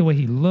 or do you like the way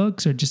he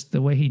looks, or just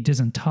the way he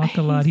doesn't talk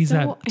a lot? He's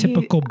that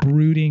typical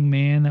brooding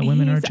man that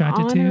women are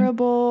attracted to. He's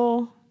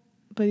honorable,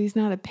 but he's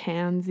not a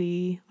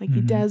pansy. Like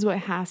he does what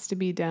has to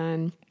be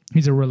done.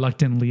 He's a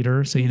reluctant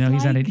leader, so he's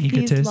not an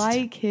egotist. He's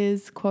like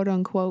his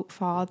quote-unquote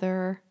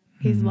father.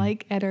 He's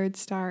like Eddard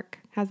Stark.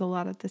 Has a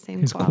lot of the same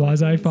his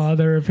qualities.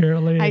 quasi-father,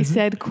 apparently. I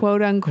said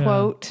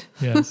quote-unquote.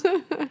 Yeah. Yes.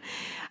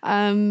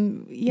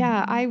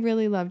 Yeah, I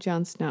really love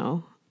Jon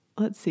Snow.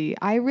 Let's see.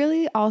 I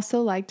really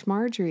also liked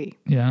Marjorie.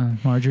 Yeah,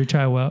 Marjorie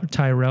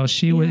Tyrell.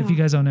 She was, if you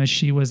guys don't know,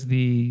 she was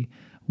the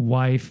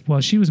wife.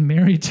 Well, she was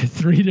married to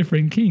 3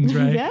 different kings,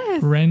 right?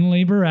 Yes.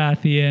 Renly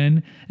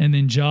Baratheon, and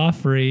then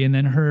Joffrey, and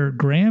then her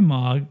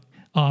grandma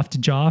off to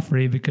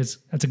Joffrey because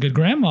that's a good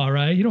grandma,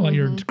 right? You don't want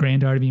your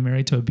granddaughter to be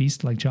married to a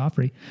beast like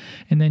Joffrey.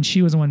 And then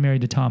she was the one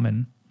married to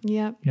Tommen.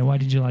 Yep. Yeah. Why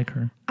did you like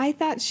her? I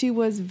thought she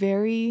was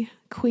very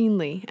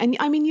queenly. And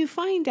I mean, you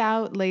find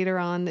out later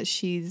on that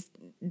she's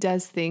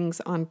does things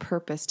on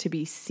purpose to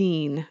be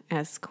seen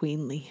as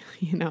queenly,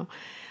 you know.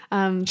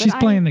 She's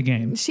playing the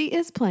game. She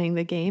is playing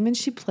the game and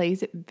she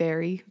plays it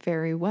very,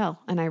 very well.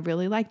 And I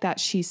really like that.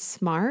 She's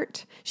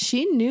smart.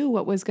 She knew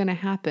what was going to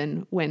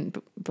happen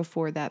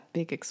before that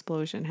big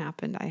explosion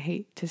happened. I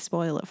hate to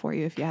spoil it for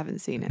you if you haven't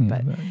seen it,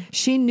 but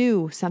she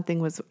knew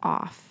something was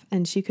off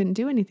and she couldn't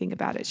do anything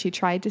about it. She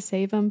tried to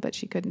save him, but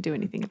she couldn't do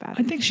anything about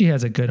it. I think she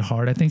has a good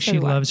heart. I think she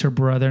loves her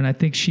brother, and I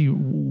think she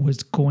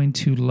was going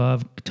to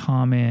love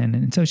Tommen.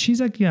 And so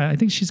she's like, I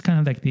think she's kind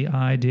of like the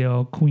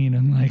ideal queen,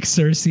 unlike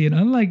Cersei, and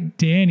unlike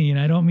Dany. And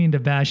I don't mean to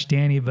bash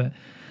Dany, but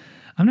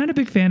I'm not a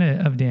big fan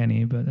of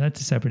Dany, but that's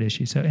a separate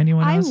issue. So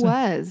anyone else? I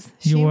was.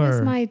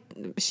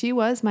 She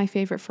was my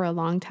favorite for a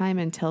long time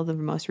until the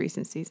most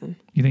recent season.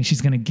 You think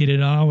she's going to get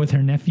it on with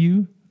her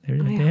nephew?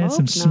 They had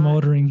some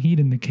smoldering heat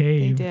in the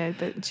cave. They did,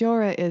 but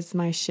Jorah is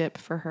my ship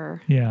for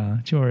her. Yeah,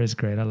 Jorah is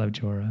great. I love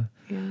Jorah.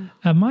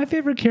 Yeah. My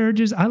favorite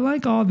characters, I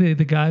like all the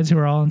guys who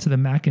are all into the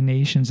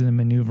machinations and the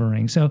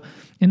maneuvering. So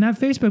in that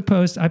Facebook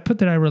post, I put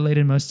that I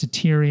related most to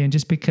Tyrion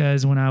just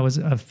because when I was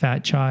a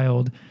fat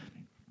child,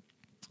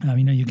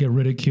 you get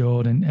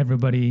ridiculed and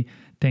everybody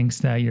thinks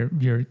that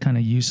you're kind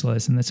of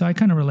useless. And so I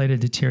kind of related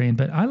to Tyrion,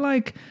 but I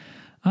like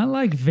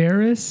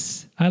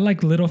Varys, I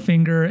like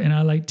Littlefinger, and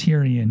I like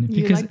Tyrion.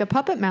 You like the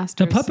puppet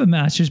masters. The puppet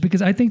masters,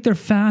 because I think they're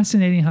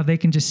fascinating how they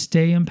can just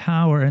stay in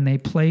power and they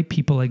play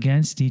people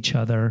against each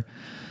other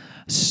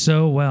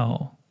so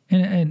well.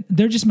 And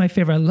they're just my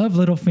favorite. I love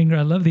Littlefinger.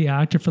 I love the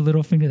actor for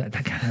Littlefinger.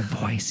 That kind of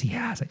voice he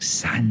has, like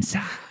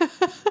Sansa.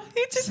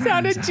 He just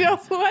sounded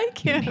just like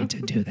him. You need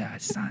to do that,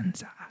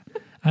 Sansa.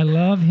 I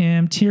love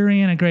him.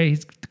 Tyrion,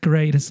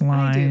 greatest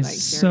lines. Like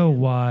so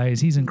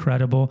wise. He's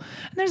incredible.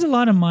 And there's a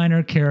lot of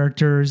minor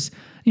characters.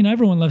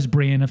 Everyone loves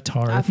Brienne of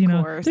Tarth. Of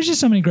course. There's just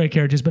so many great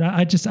characters, but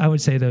I would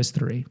say those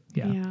 3.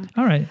 Yeah.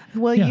 All right.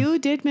 Well, you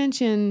did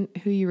mention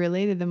who you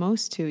related the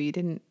most to. You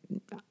didn't.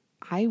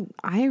 I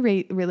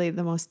related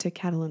the most to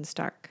Catelyn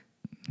Stark.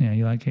 Yeah,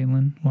 you like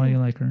Caitlyn? Why do you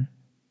like her?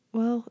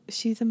 Well,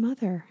 she's a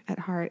mother at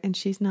heart, and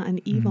she's not an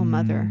evil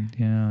mother.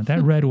 Yeah,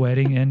 that red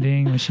wedding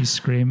ending when she's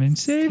screaming,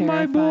 "Save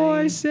my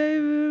boy, terrifying.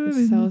 save him!"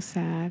 It's so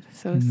sad.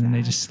 So and sad. then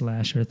they just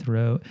slash her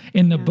throat.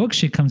 In the book,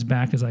 she comes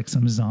back as like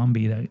some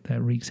zombie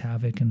that wreaks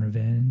havoc and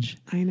revenge.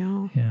 I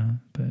know. Yeah,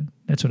 but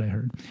that's what I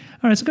heard.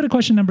 All right, so go to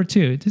question number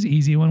 2. It's an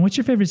easy one. What's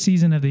your favorite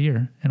season of the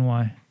year and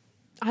why?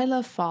 I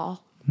love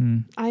fall.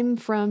 I'm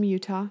from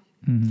Utah,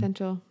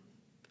 Central.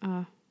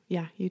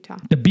 Utah.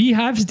 The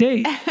Beehive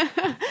State.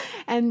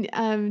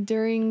 And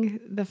during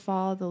the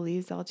fall, the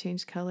leaves all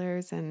change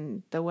colors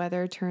and the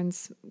weather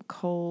turns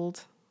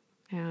cold.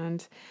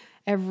 And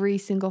every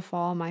single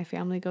fall, my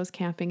family goes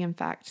camping. In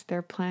fact,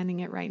 they're planning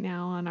it right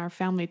now on our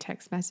family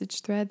text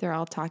message thread. They're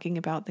all talking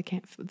about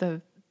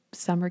the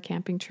summer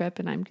camping trip,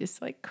 and I'm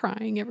just like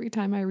crying every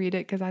time I read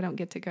it because I don't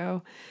get to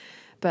go.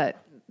 But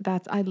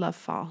I love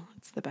fall.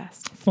 It's the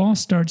best. Fall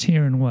starts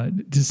here in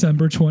what?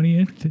 December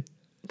 20th?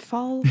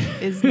 Fall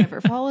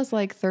is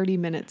like 30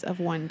 minutes of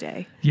one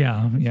day.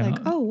 Yeah. It's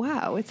like, oh,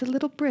 wow, it's a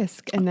little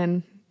brisk. And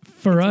then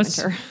for us,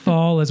 winter.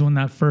 fall is when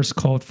that first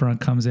cold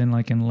front comes in,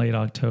 like in late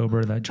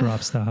October, that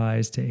drops the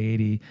highs to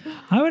 80.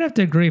 I would have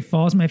to agree.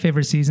 Fall is my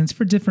favorite season. It's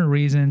for different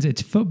reasons.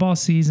 It's football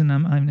season,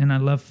 and I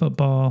love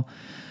football.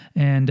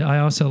 And I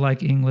also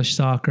like English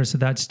soccer, so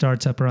that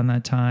starts up around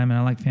that time. And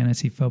I like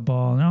fantasy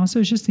football. And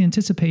also, it's just the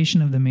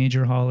anticipation of the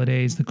major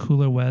holidays, the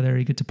cooler weather.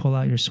 You get to pull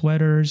out your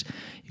sweaters.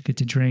 You get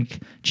to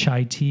drink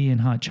chai tea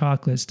and hot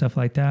chocolate, stuff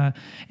like that.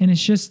 And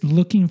it's just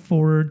looking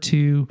forward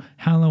to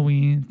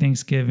Halloween,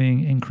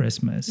 Thanksgiving, and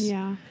Christmas.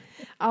 Yeah.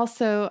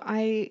 Also,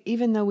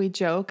 even though we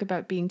joke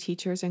about being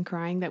teachers and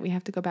crying that we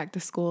have to go back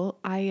to school,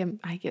 I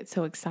get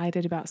so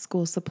excited about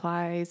school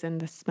supplies and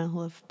the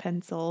smell of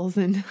pencils,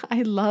 and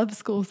I love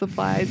school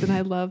supplies and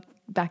I love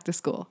back to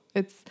school.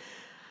 That's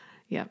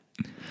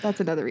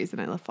another reason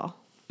I love fall.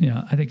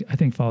 Yeah, I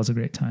think fall is a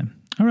great time.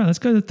 All right, let's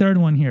go to the third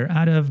one here.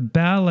 Out of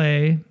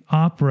ballet,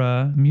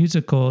 opera,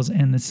 musicals,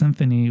 and the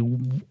symphony,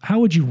 how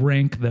would you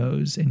rank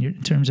those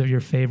in terms of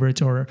your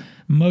favorites or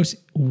most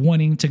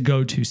wanting to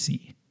go to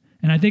see?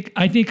 And I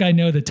think I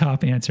know the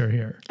top answer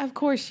here. Of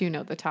course you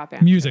know the top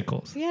answer.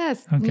 Musicals.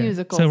 Yes, okay.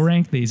 Musicals. So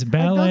rank these.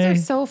 Ballet. Those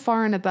are so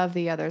far and above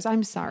the others.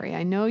 I'm sorry.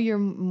 I know you're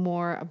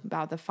more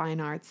about the fine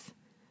arts.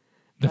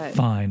 The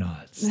fine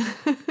arts.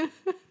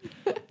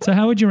 So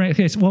how would you rank?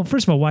 Okay, so, well,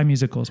 first of all, why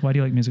musicals? Why do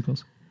you like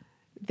musicals?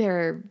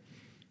 They're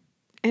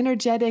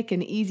energetic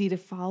and easy to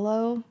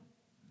follow.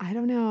 I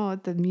don't know.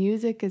 The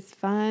music is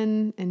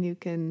fun and you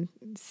can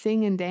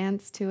sing and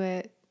dance to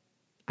it.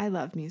 I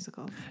love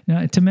musicals.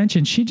 Now, to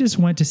mention, she just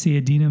went to see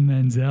Idina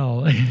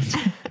Menzel.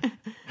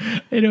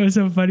 And it was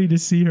so funny to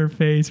see her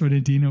face when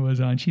Idina was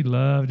on. She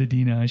loved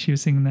Idina. She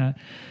was singing that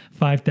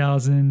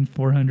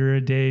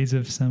 5,400 Days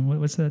of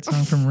what's that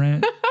song from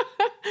Rent?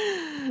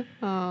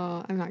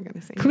 Oh, I'm not going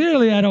to sing.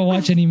 Clearly, I don't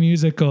watch any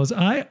musicals.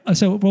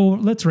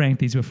 Let's rank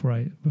these before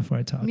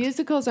I talk.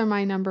 Musicals are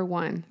my number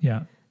one.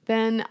 Yeah.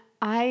 Then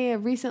I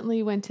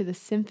recently went to the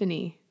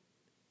symphony,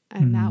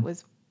 and that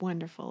was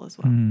wonderful as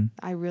well.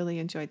 I really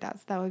enjoyed that.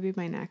 So that would be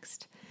my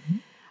next.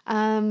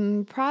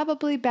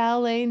 Probably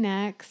ballet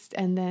next,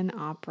 and then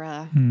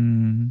opera.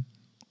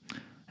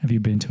 Have you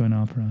been to an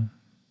opera?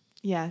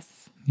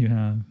 Yes. You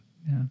have.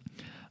 Yeah.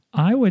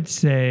 I would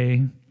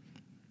say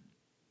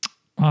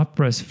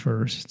opera's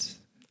first.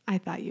 I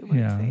thought you would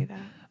say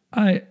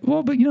that.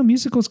 But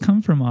musicals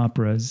come from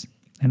operas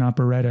and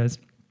operettas.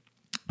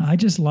 I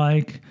just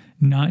like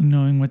not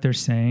knowing what they're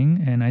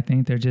saying, and I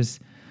think they're just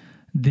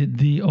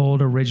the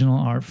old original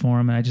art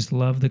form. And I just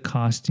love the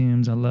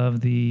costumes. I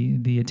love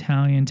the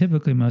Italian.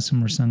 Typically, most of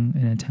them are sung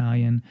in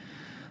Italian,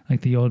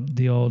 like the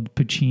old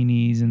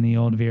Puccini's and the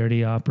old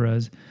Verdi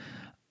operas.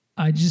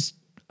 I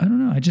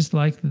don't know. I just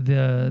like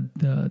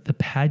the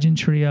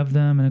pageantry of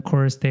them, and of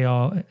course, they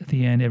all at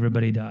the end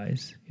everybody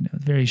dies.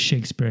 Very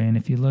Shakespearean.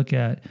 If you look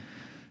at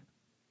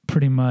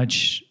pretty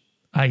much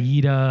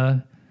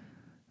Aida,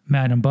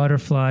 Madame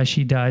Butterfly,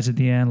 she dies at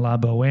the end. La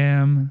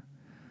Boheme.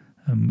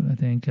 I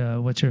think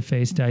what's her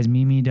face dies.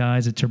 Mimi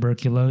dies of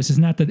tuberculosis.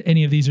 Not that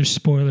any of these are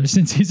spoilers,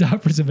 since these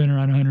operas have been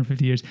around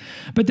 150 years,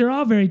 but they're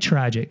all very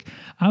tragic.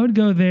 I would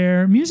go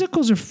there.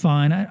 Musicals are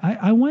fun.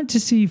 I went to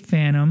see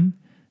Phantom.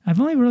 I've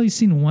only really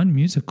seen one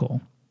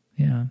musical.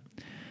 Yeah.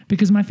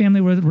 Because my family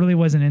really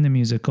wasn't into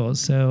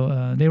musicals.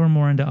 So they were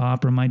more into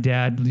opera. My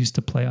dad used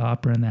to play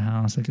opera in the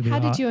house. How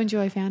did you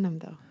enjoy Phantom,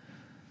 though?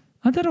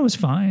 I thought it was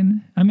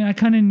fine. I mean, I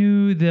kind of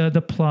knew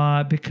the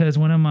plot because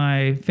one of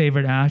my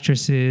favorite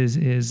actresses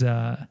is,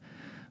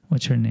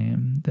 what's her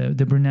name?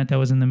 The brunette that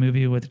was in the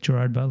movie with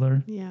Gerard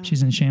Butler. Yeah.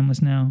 She's in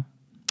Shameless now.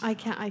 I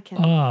can't.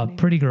 Oh,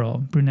 pretty girl,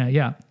 brunette.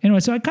 Yeah.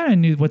 Anyway, so I kind of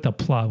knew what the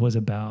plot was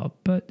about,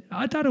 but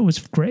I thought it was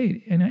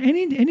great. And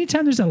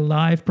anytime there's a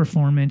live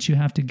performance, you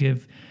have to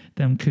give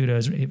them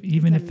kudos,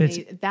 even if it's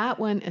that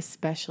one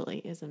especially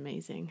is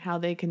amazing. How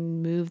they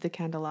can move the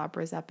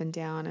candelabras up and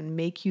down and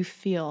make you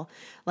feel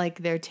like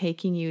they're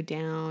taking you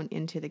down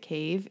into the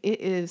cave. It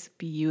is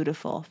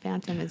beautiful.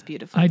 Phantom is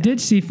beautiful. I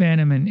did see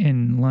Phantom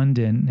in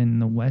London in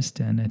the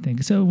West End, I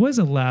think. So it was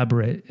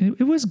elaborate.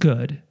 It was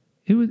good.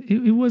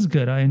 it was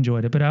good. I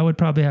enjoyed it, but I would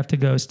probably have to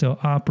go still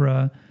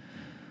opera,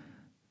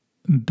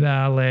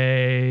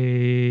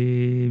 ballet,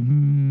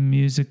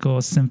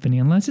 musical, symphony,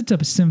 unless it's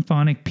a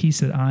symphonic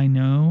piece that I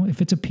know.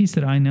 If it's a piece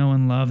that I know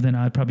and love, then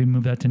I'd probably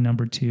move that to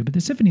number 2. But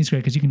the symphony is great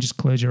because you can just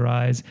close your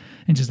eyes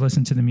and just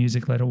listen to the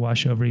music, let it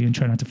wash over you, and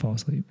try not to fall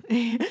asleep.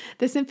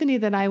 The symphony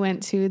that I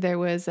went to, there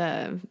was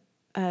a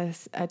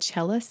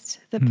cellist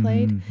that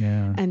played,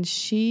 and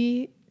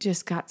she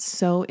just got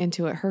so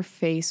into it. Her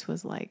face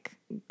was like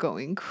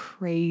going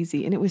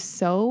crazy, and it was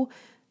so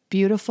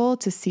beautiful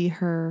to see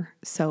her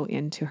so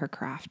into her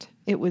craft.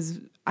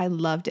 I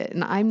loved it.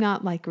 And I'm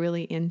not like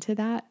really into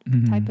that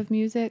type of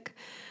music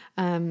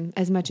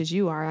as much as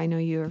you are. I know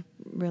you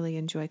really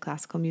enjoy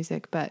classical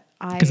music, but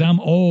because I'm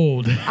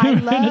old. I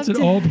love That's what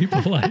old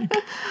people like.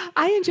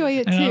 I enjoy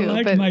it too. And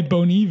I like my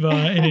Boniva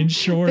and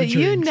Ensure but drinks.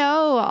 You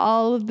know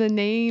all of the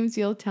names.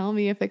 You'll tell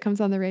me if it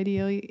comes on the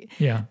radio.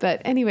 Yeah.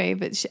 But anyway,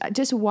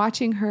 just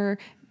watching her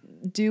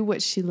do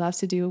what she loves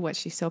to do, what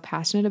she's so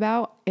passionate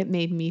about, it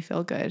made me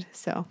feel good.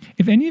 So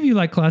if any of you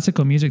like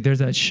classical music, there's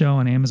that show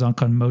on Amazon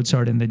called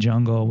Mozart in the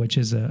Jungle, which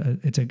is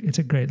it's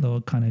a great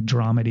little kind of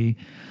dramedy,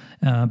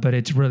 but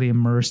it's really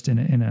immersed in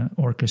an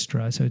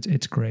orchestra. So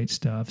it's great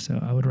stuff. So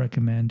I would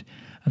recommend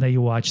that you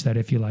watch that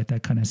if you like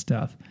that kind of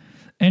stuff.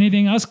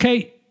 Anything else,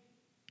 Kate?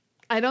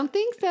 I don't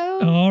think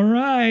so. All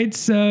right.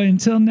 So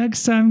until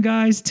next time,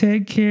 guys,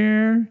 take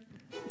care.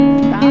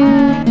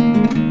 Bye.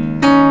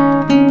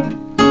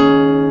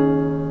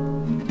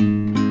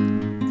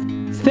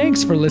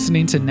 Thanks for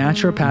listening to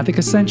Naturopathic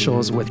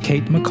Essentials with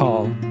Kate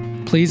McCall.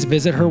 Please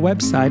visit her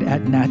website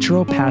at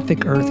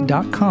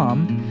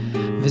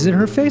naturopathicearth.com. Visit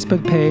her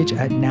Facebook page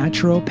at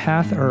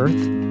Naturopath Earth.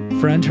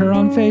 Friend her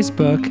on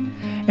Facebook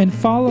and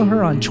follow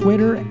her on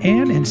Twitter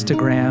and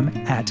Instagram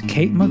at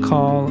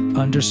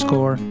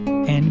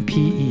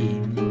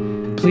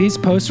KateMcCall_NPE. Please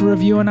post a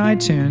review on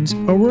iTunes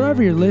or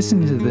wherever you're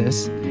listening to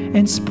this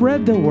and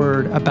spread the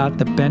word about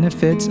the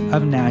benefits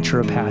of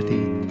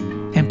naturopathy.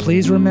 And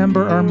please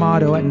remember our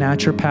motto at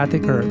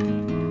Naturopathic Earth: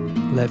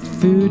 let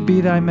food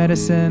be thy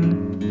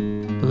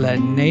medicine, let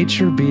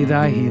nature be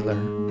thy healer.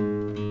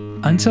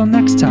 Until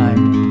next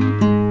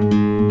time.